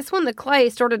 and that's when the clay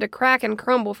started to crack and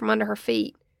crumble from under her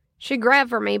feet. She grabbed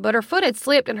for me, but her foot had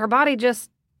slipped and her body just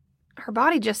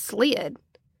slid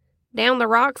down the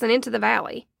rocks and into the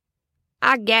valley.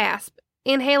 I gasped,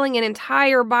 inhaling an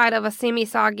entire bite of a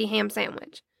semi-soggy ham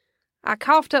sandwich. I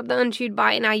coughed up the unchewed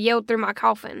bite and I yelled through my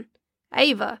coughing,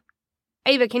 Ava,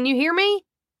 can you hear me?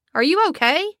 Are you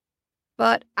okay?"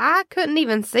 But I couldn't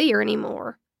even see her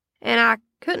anymore, and I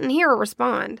couldn't hear her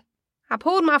respond. I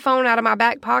pulled my phone out of my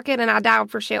back pocket and I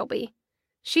dialed for Shelby.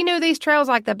 She knew these trails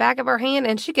like the back of her hand,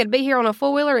 and she could be here on a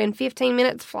four-wheeler in 15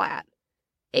 minutes flat.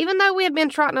 Even though we had been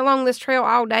trotting along this trail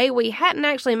all day, we hadn't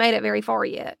actually made it very far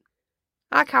yet.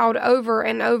 I called over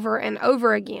and over and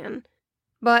over again,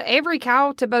 but every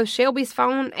call to both Shelby's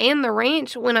phone and the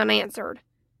ranch went unanswered.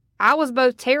 I was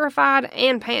both terrified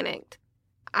and panicked.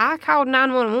 I called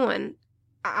 911.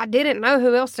 I didn't know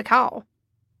who else to call.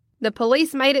 The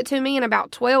police made it to me in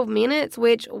about 12 minutes,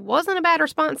 which wasn't a bad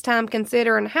response time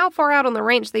considering how far out on the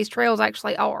ranch these trails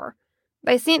actually are.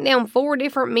 They sent down 4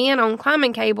 different men on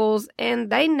climbing cables, and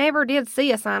they never did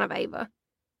see a sign of Ava.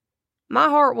 My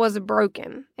heart was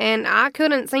broken, and I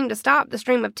couldn't seem to stop the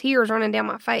stream of tears running down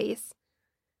my face.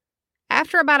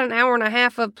 After about an hour and a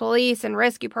half of police and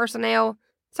rescue personnel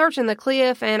searching the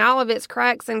cliff and all of its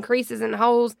cracks and creases and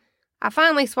holes, I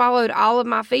finally swallowed all of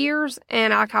my fears,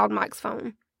 and I called Mike's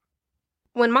phone.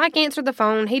 When Mike answered the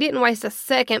phone, he didn't waste a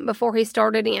second before he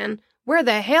started in. "Where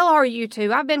the hell are you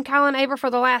two? I've been calling Ava for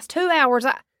the last 2 hours.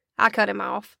 I cut him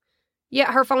off.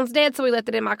 "Yeah, her phone's dead, so we left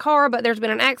it in my car, but there's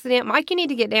been an accident. Mike, you need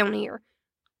to get down here.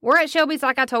 We're at Shelby's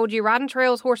like I told you, riding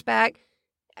trails, horseback.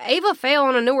 Ava fell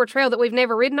on a newer trail that we've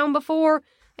never ridden on before,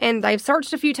 and they've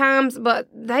searched a few times, but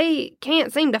they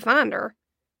can't seem to find her.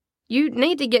 You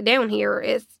need to get down here.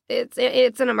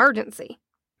 It's an emergency."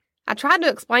 I tried to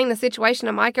explain the situation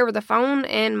to Mike over the phone,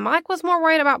 and Mike was more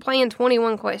worried about playing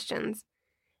 21 questions.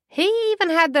 He even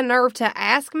had the nerve to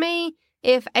ask me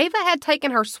if Ava had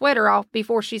taken her sweater off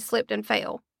before she slipped and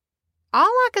fell. All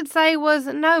I could say was,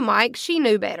 "No, Mike, she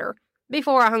knew better,"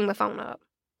 before I hung the phone up.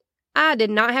 I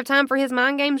did not have time for his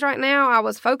mind games right now. I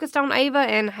was focused on Ava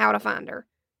and how to find her.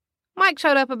 Mike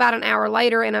showed up about an hour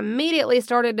later and immediately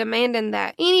started demanding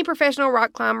that any professional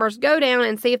rock climbers go down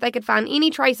and see if they could find any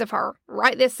trace of her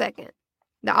right this second.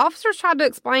 The officers tried to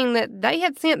explain that they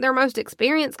had sent their most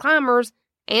experienced climbers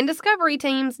and discovery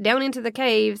teams down into the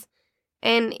caves,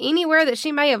 and anywhere that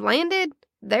she may have landed,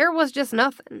 there was just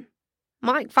nothing.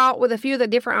 Mike fought with a few of the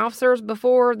different officers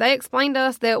before they explained to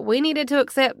us that we needed to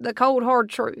accept the cold, hard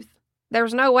truth. There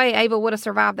was no way Ava would have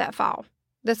survived that fall.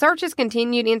 The searches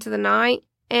continued into the night,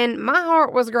 and my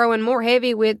heart was growing more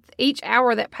heavy with each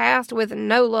hour that passed with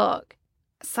no luck.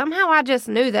 Somehow I just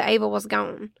knew that Ava was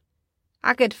gone.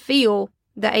 I could feel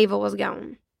that Ava was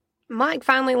gone. Mike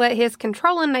finally let his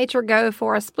controlling nature go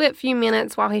for a split few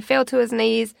minutes while he fell to his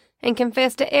knees and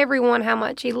confessed to everyone how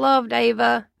much he loved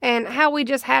Ava and how we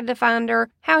just had to find her,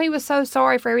 how he was so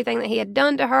sorry for everything that he had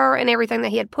done to her and everything that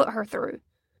he had put her through.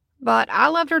 But I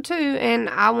loved her too, and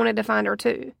I wanted to find her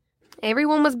too.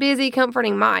 Everyone was busy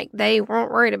comforting Mike. They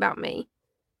weren't worried about me.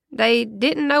 They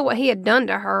didn't know what he had done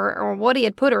to her or what he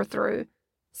had put her through.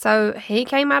 So he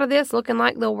came out of this looking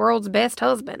like the world's best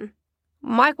husband.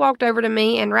 Mike walked over to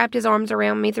me and wrapped his arms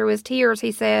around me. Through his tears,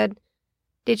 he said,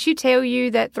 "Did she tell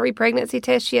you that 3 pregnancy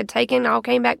tests she had taken all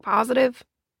came back positive?"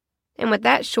 And with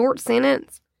that short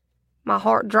sentence, my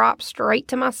heart dropped straight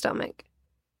to my stomach.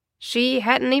 She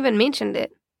hadn't even mentioned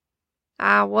it.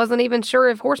 I wasn't even sure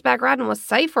if horseback riding was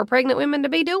safe for pregnant women to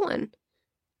be doing.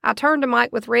 I turned to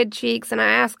Mike with red cheeks and I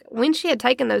asked when she had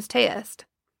taken those tests.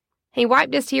 He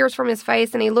wiped his tears from his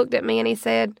face and he looked at me and he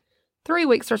said, 3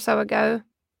 weeks or so ago.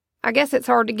 I guess it's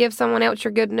hard to give someone else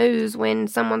your good news when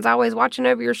someone's always watching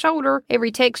over your shoulder every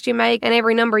text you make and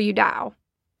every number you dial.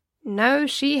 No,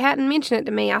 she hadn't mentioned it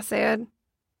to me, I said.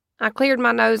 I cleared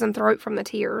my nose and throat from the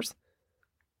tears.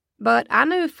 But I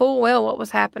knew full well what was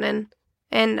happening,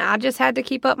 and I just had to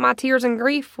keep up my tears and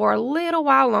grief for a little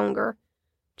while longer,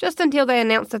 just until they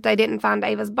announced that they didn't find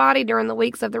Ava's body during the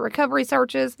weeks of the recovery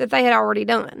searches that they had already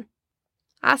done.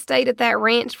 I stayed at that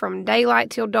ranch from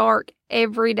daylight till dark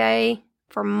every day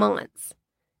for months,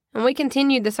 and we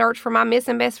continued the search for my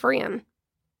missing best friend.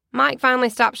 Mike finally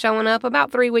stopped showing up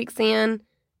about 3 weeks in.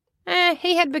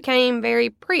 He had become very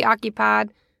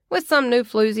preoccupied with some new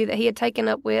floozy that he had taken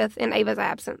up with in Ava's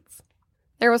absence.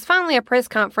 There was finally a press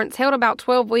conference held about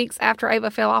 12 weeks after Ava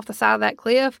fell off the side of that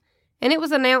cliff, and it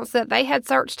was announced that they had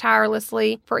searched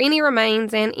tirelessly for any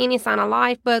remains and any sign of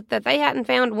life, but that they hadn't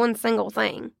found one single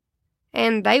thing.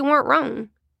 And they weren't wrong.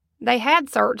 They had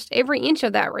searched every inch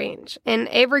of that ranch and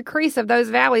every crease of those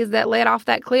valleys that led off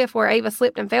that cliff where Ava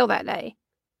slipped and fell that day,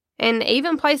 and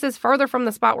even places further from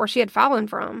the spot where she had fallen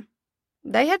from.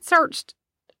 They had searched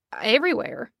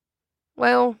everywhere.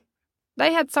 Well,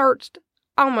 they had searched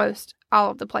almost all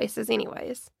of the places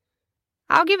anyways.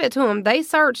 I'll give it to them. They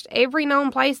searched every known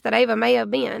place that Ava may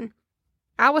have been.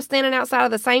 I was standing outside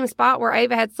of the same spot where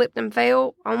Ava had slipped and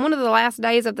fell on one of the last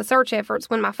days of the search efforts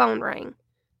when my phone rang.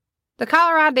 The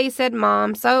caller ID said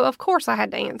Mom, so of course I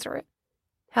had to answer it.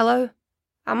 "Hello?"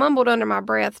 I mumbled under my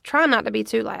breath, trying not to be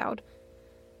too loud.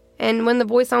 And when the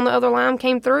voice on the other line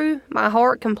came through, my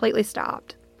heart completely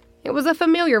stopped. It was a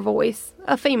familiar voice,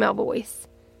 a female voice.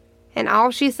 And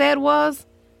all she said was,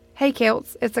 Hey,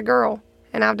 Kels, it's a girl,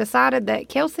 and I've decided that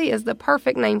Kelsey is the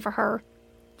perfect name for her.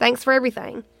 Thanks for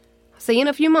everything. See you in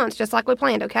a few months, just like we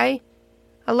planned, okay?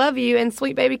 I love you, and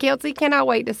sweet baby Kelsey, cannot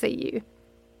wait to see you.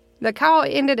 The call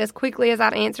ended as quickly as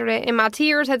I'd answered it, and my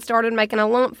tears had started making a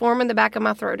lump form in the back of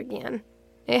my throat again.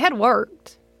 It had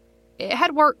worked. It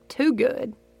had worked too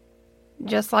good.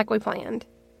 Just like we planned.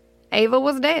 Ava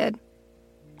was dead.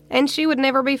 And she would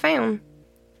never be found.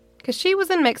 Because she was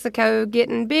in Mexico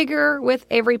getting bigger with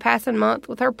every passing month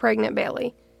with her pregnant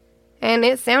belly. And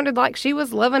it sounded like she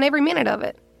was loving every minute of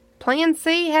it. Plan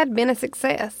C had been a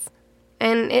success.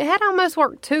 And it had almost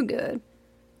worked too good.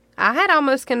 I had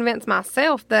almost convinced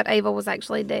myself that Ava was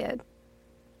actually dead.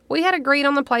 We had agreed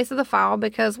on the place of the fall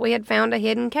because we had found a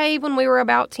hidden cave when we were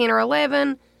about 10 or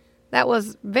 11 that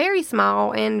was very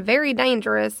small and very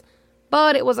dangerous,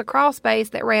 but it was a crawl space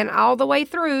that ran all the way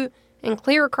through and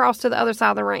clear across to the other side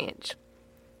of the ranch.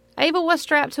 Ava was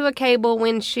strapped to a cable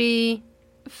when she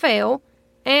fell,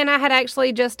 and I had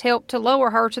actually just helped to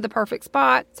lower her to the perfect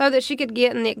spot so that she could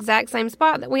get in the exact same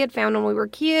spot that we had found when we were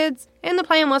kids, and the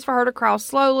plan was for her to cross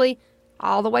slowly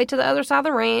all the way to the other side of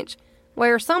the ranch,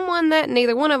 where someone that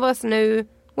neither one of us knew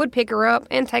would pick her up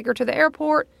and take her to the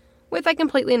airport with a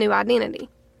completely new identity.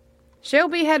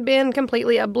 Shelby had been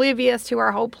completely oblivious to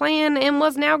our whole plan and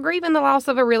was now grieving the loss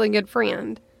of a really good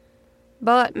friend.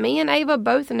 But me and Ava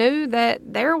both knew that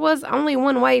there was only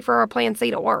one way for our Plan C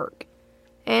to work,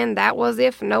 and that was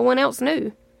if no one else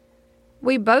knew.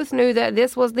 We both knew that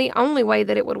this was the only way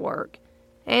that it would work,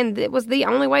 and it was the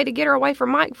only way to get her away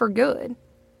from Mike for good.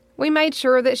 We made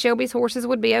sure that Shelby's horses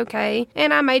would be okay,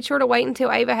 and I made sure to wait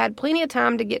until Ava had plenty of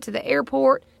time to get to the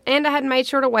airport, and I had made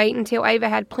sure to wait until Ava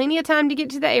had plenty of time to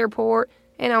get to the airport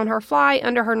and on her flight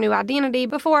under her new identity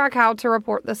before I called to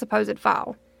report the supposed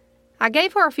fall. I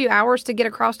gave her a few hours to get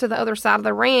across to the other side of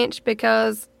the ranch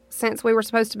because, since we were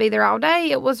supposed to be there all day,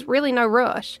 it was really no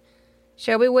rush.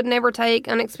 Shelby would never take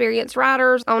unexperienced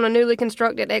riders on a newly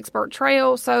constructed expert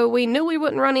trail, so we knew we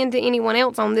wouldn't run into anyone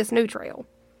else on this new trail.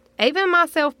 Ava and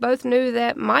myself both knew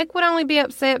that Mike would only be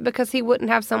upset because he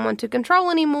wouldn't have someone to control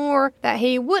anymore, that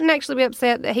he wouldn't actually be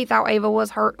upset that he thought Ava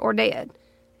was hurt or dead.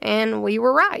 And we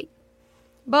were right.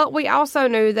 But we also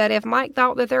knew that if Mike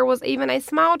thought that there was even a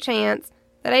small chance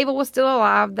that Ava was still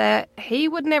alive, that he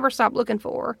would never stop looking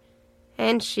for her,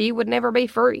 and she would never be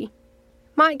free.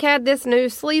 Mike had this new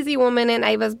sleazy woman in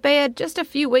Ava's bed just a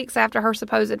few weeks after her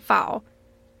supposed fall.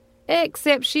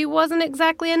 Except she wasn't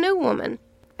exactly a new woman.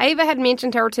 Ava had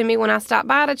mentioned her to me when I stopped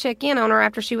by to check in on her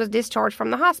after she was discharged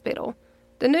from the hospital.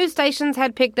 The news stations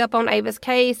had picked up on Ava's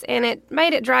case, and it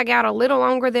made it drag out a little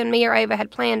longer than me or Ava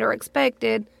had planned or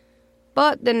expected,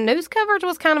 but the news coverage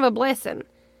was kind of a blessing.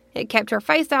 It kept her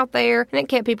face out there, and it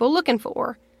kept people looking for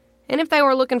her. And if they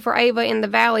were looking for Ava in the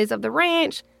valleys of the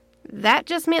ranch, that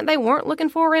just meant they weren't looking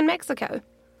for her in Mexico.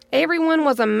 Everyone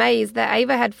was amazed that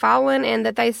Ava had fallen and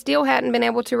that they still hadn't been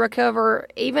able to recover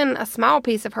even a small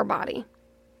piece of her body.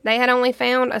 They had only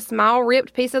found a small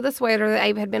ripped piece of the sweater that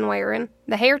Ava had been wearing,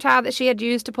 the hair tie that she had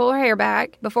used to pull her hair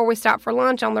back before we stopped for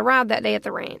lunch on the ride that day at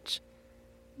the ranch.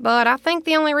 But I think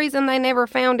the only reason they never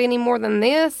found any more than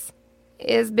this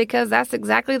is because that's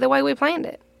exactly the way we planned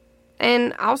it.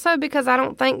 And also because I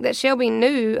don't think that Shelby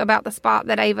knew about the spot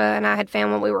that Ava and I had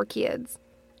found when we were kids.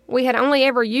 We had only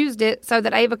ever used it so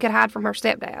that Ava could hide from her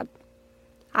stepdad.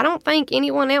 I don't think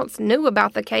anyone else knew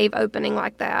about the cave opening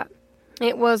like that.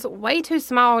 It was way too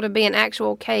small to be an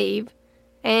actual cave,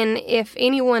 and if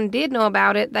anyone did know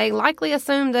about it, they likely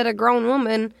assumed that a grown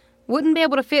woman wouldn't be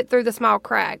able to fit through the small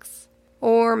cracks.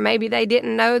 Or maybe they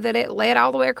didn't know that it led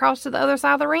all the way across to the other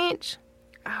side of the ranch.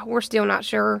 We're still not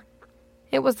sure.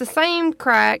 It was the same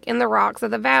crack in the rocks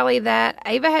of the valley that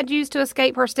Ava had used to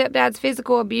escape her stepdad's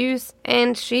physical abuse,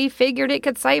 and she figured it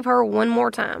could save her one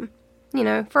more time.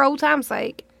 For old time's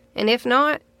sake. And if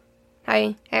not,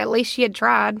 hey, at least she had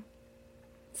tried.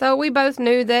 So we both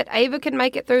knew that Ava could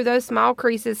make it through those small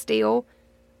creases still.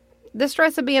 The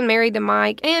stress of being married to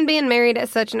Mike and being married at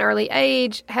such an early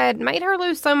age had made her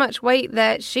lose so much weight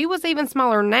that she was even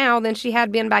smaller now than she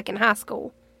had been back in high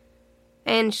school.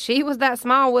 And she was that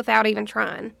small without even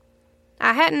trying.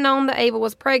 I hadn't known that Ava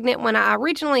was pregnant when I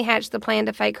originally hatched the plan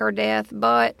to fake her death,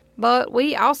 but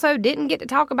we also didn't get to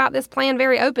talk about this plan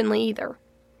very openly either.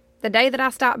 The day that I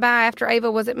stopped by after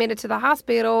Ava was admitted to the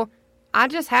hospital, I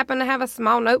just happened to have a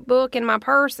small notebook in my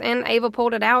purse, and Ava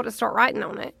pulled it out to start writing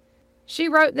on it. She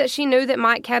wrote that she knew that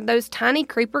Mike had those tiny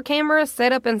creeper cameras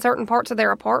set up in certain parts of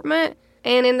their apartment,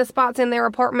 and in the spots in their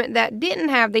apartment that didn't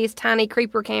have these tiny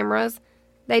creeper cameras,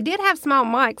 they did have small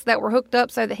mics that were hooked up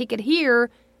so that he could hear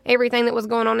everything that was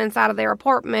going on inside of their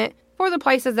apartment for the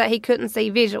places that he couldn't see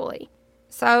visually.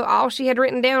 So all she had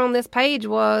written down on this page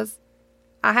was,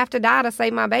 "I have to die to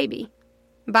save my baby.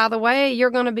 By the way, you're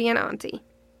going to be an auntie."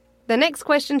 The next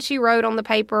question she wrote on the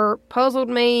paper puzzled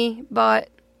me, but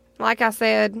like I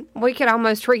said, we could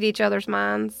almost read each other's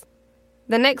minds.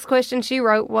 The next question she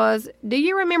wrote was, "Do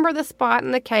you remember the spot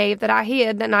in the cave that I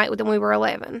hid the night when we were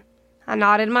 11? I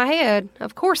nodded my head.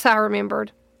 Of course I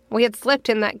remembered. We had slept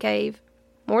in that cave.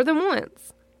 More than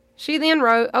once. She then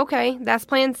wrote, "Okay, that's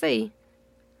plan C.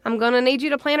 I'm going to need you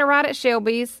to plan a ride at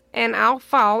Shelby's, and I'll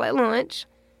fall at lunch,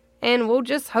 and we'll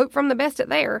just hope from the best at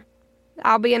there.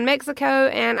 I'll be in Mexico,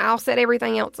 and I'll set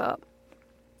everything else up."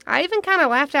 I even kind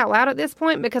of laughed out loud at this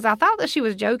point because I thought that she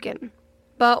was joking.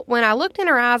 But when I looked in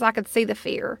her eyes, I could see the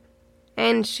fear.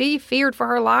 And she feared for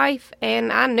her life,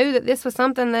 and I knew that this was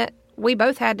something that we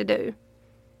both had to do.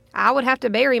 I would have to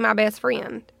bury my best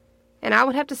friend. And I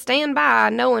would have to stand by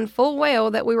knowing full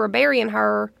well that we were burying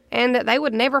her and that they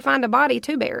would never find a body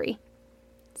to bury.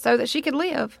 So that she could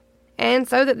live. And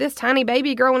so that this tiny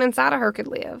baby growing inside of her could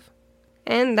live.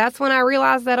 And that's when I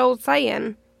realized that old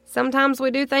saying, sometimes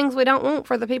we do things we don't want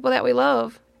for the people that we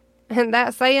love. And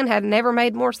that saying had never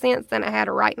made more sense than it had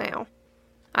right now.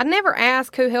 I'd never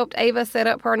asked who helped Ava set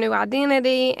up her new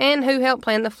identity and who helped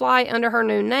plan the flight under her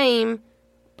new name,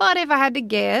 but if I had to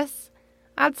guess,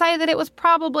 I'd say that it was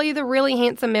probably the really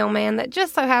handsome mailman that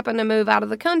just so happened to move out of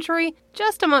the country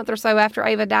just a month or so after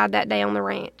Ava died that day on the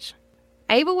ranch.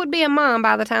 Ava would be a mom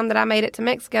by the time that I made it to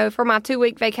Mexico for my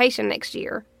 2-week vacation next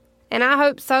year, and I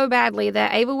hoped so badly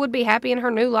that Ava would be happy in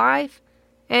her new life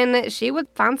and that she would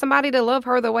find somebody to love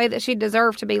her the way that she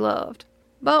deserved to be loved.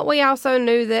 But we also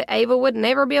knew that Ava would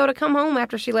never be able to come home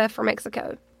after she left for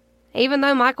Mexico. Even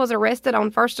though Mike was arrested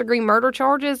on first-degree murder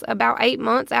charges about 8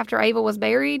 months after Ava was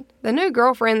buried, the new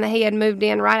girlfriend that he had moved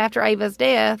in right after Ava's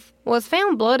death was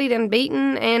found bloodied and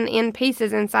beaten and in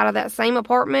pieces inside of that same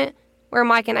apartment where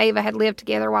Mike and Ava had lived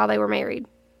together while they were married.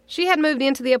 She had moved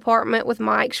into the apartment with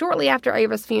Mike shortly after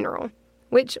Ava's funeral,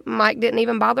 which Mike didn't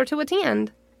even bother to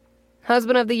attend.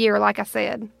 Husband of the year, like I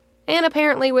said. And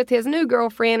apparently with his new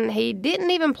girlfriend, he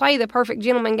didn't even play the perfect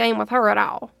gentleman game with her at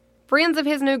all. Friends of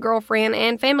his new girlfriend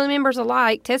and family members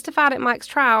alike testified at Mike's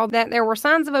trial that there were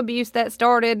signs of abuse that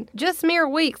started just mere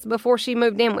weeks before she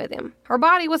moved in with him. Her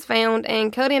body was found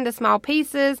and cut into small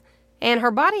pieces, and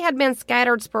her body had been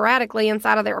scattered sporadically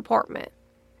inside of their apartment.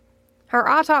 Her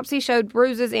autopsy showed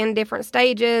bruises in different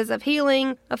stages of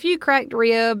healing, a few cracked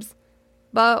ribs,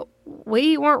 but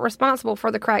we weren't responsible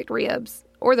for the cracked ribs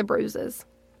or the bruises.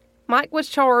 Mike was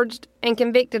charged and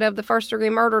convicted of the first-degree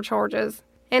murder charges,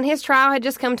 and his trial had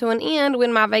just come to an end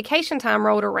when my vacation time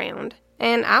rolled around,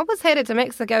 and I was headed to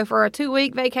Mexico for a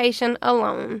 2-week vacation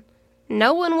alone.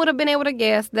 No one would have been able to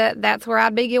guess that that's where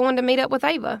I'd be going to meet up with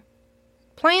Ava.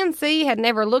 Plan C had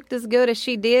never looked as good as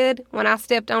she did when I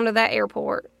stepped onto that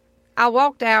airport. I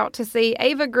walked out to see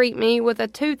Ava greet me with a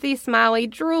toothy, smiley,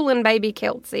 drooling baby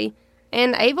Kelsey,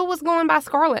 and Ava was going by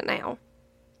Scarlett now.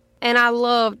 And I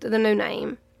loved the new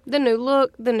name. The new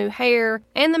look, the new hair,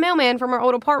 and the mailman from our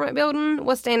old apartment building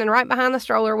was standing right behind the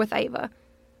stroller with Ava.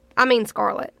 I mean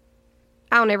Scarlett.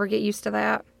 I'll never get used to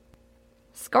that.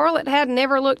 Scarlett had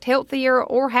never looked healthier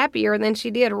or happier than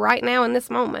she did right now in this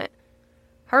moment.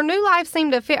 Her new life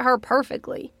seemed to fit her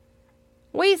perfectly.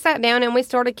 We sat down and we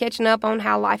started catching up on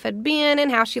how life had been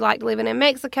and how she liked living in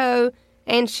Mexico,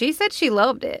 and she said she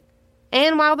loved it.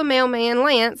 And while the mailman,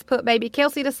 Lance, put baby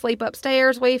Kelsey to sleep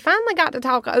upstairs, we finally got to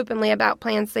talk openly about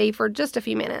Plan C for just a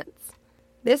few minutes.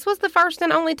 This was the first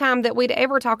and only time that we'd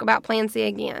ever talk about Plan C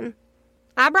again.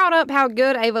 I brought up how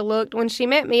good Ava looked when she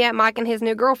met me at Mike and his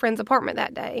new girlfriend's apartment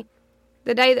that day,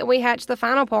 the day that we hatched the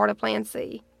final part of Plan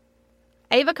C.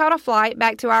 Ava caught a flight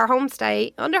back to our home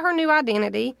state under her new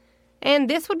identity, and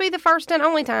this would be the first and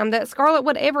only time that Scarlett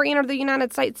would ever enter the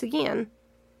United States again.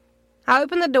 I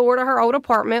opened the door to her old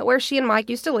apartment where she and Mike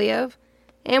used to live,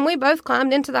 and we both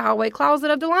climbed into the hallway closet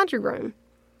of the laundry room.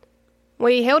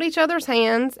 We held each other's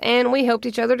hands, and we helped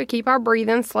each other to keep our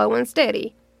breathing slow and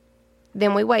steady.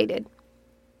 Then we waited.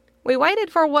 We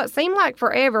waited for what seemed like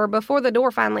forever before the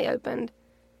door finally opened.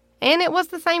 And it was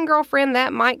the same girlfriend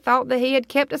that Mike thought that he had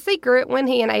kept a secret when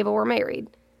he and Ava were married.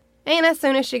 And as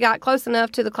soon as she got close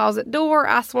enough to the closet door,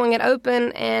 I swung it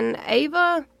open, and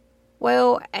Ava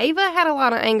had a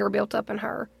lot of anger built up in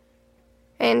her.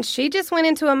 And she just went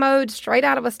into a mode straight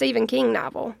out of a Stephen King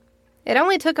novel. It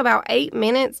only took about 8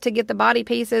 minutes to get the body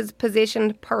pieces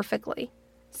positioned perfectly.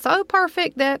 So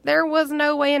perfect that there was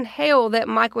no way in hell that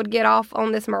Mike would get off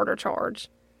on this murder charge.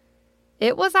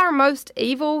 It was our most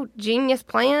evil, genius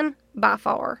plan by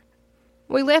far.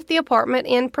 We left the apartment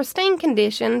in pristine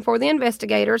condition for the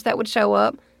investigators that would show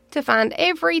up to find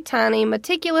every tiny,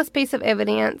 meticulous piece of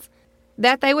evidence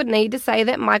that they would need to say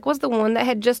that Mike was the one that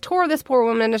had just tore this poor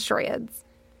woman to shreds.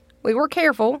 We were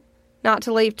careful not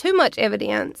to leave too much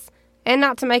evidence and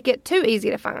not to make it too easy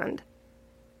to find.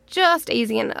 Just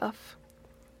easy enough.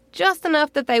 Just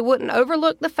enough that they wouldn't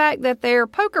overlook the fact that their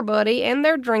poker buddy and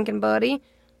their drinking buddy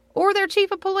or their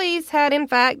chief of police had in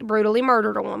fact brutally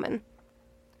murdered a woman.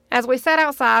 As we sat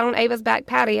outside on Ava's back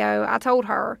patio, I told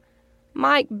her,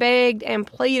 Mike begged and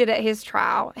pleaded at his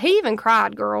trial. He even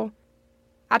cried, girl.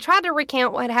 I tried to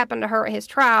recount what had happened to her at his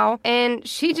trial, and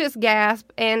she just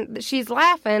gasped, and she's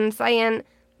laughing, saying,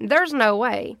 there's no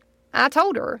way. I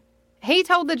told her. He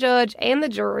told the judge and the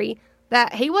jury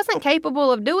that he wasn't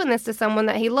capable of doing this to someone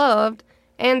that he loved,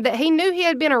 and that he knew he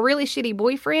had been a really shitty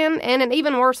boyfriend and an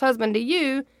even worse husband to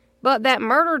you, but that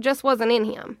murder just wasn't in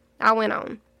him. I went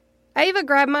on. Ava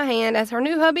grabbed my hand as her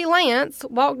new hubby, Lance,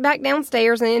 walked back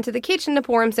downstairs and into the kitchen to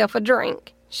pour himself a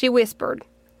drink. She whispered,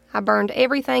 I burned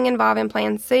everything involving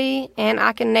Plan C, and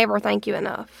I can never thank you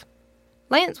enough.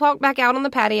 Lance walked back out on the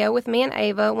patio with me and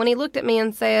Ava when he looked at me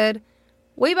and said,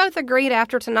 we both agreed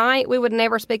after tonight we would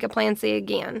never speak of Plan C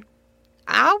again.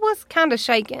 I was kind of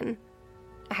shaken.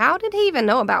 How did he even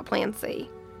know about Plan C?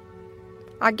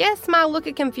 I guess my look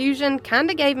of confusion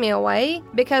kind of gave me away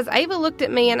because Ava looked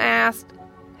at me and asked,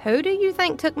 who do you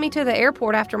think took me to the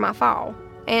airport after my fall?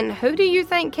 And who do you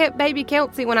think kept baby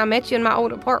Kelsey when I met you in my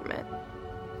old apartment?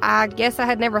 I guess I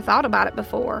had never thought about it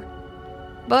before.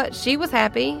 But she was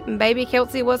happy, and baby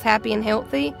Kelsey was happy and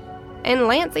healthy, and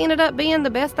Lance ended up being the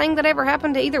best thing that ever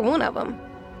happened to either one of them.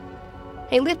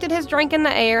 He lifted his drink in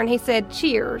the air and he said,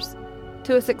 cheers,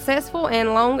 to a successful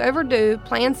and long overdue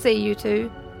Plan C, you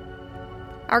two.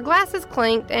 Our glasses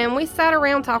clinked and we sat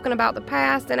around talking about the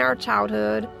past and our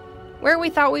childhood, where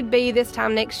we thought we'd be this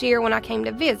time next year when I came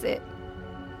to visit.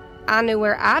 I knew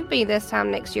where I'd be this time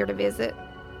next year to visit,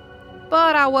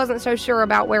 but I wasn't so sure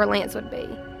about where Lance would be.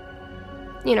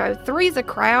 You know, three's a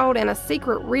crowd, and a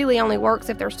secret really only works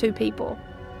if there's two people.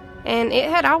 And it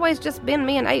had always just been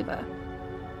me and Ava.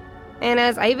 And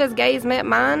as Ava's gaze met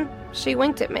mine, she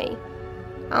winked at me,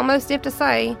 almost if to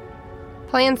say,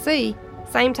 Plan C,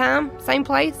 same time, same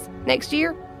place, next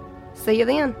year. See you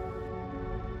then.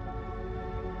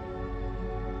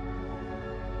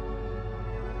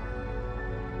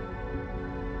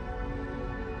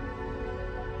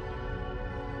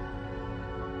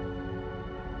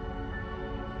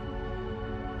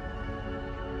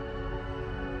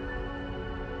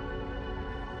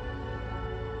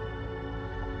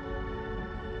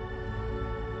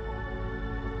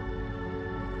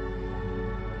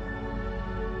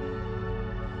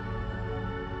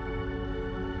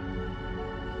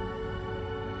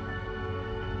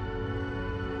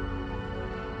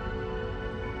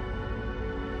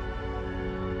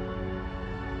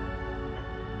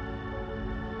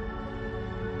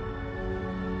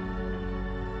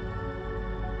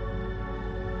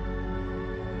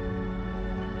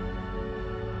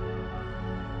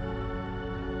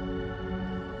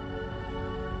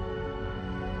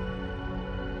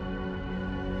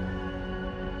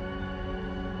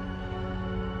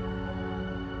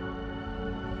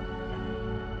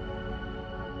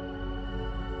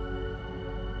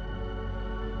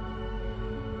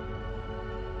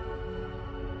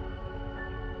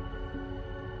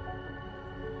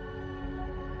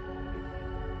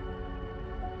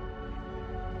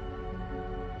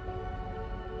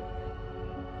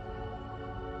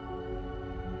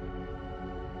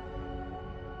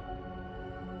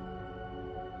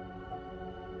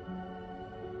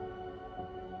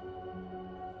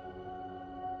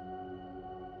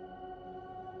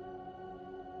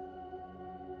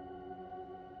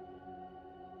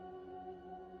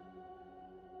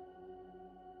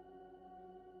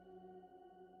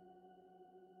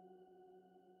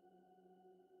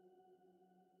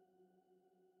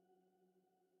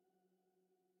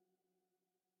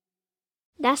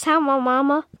 That's how my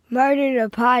mama murdered a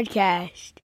podcast.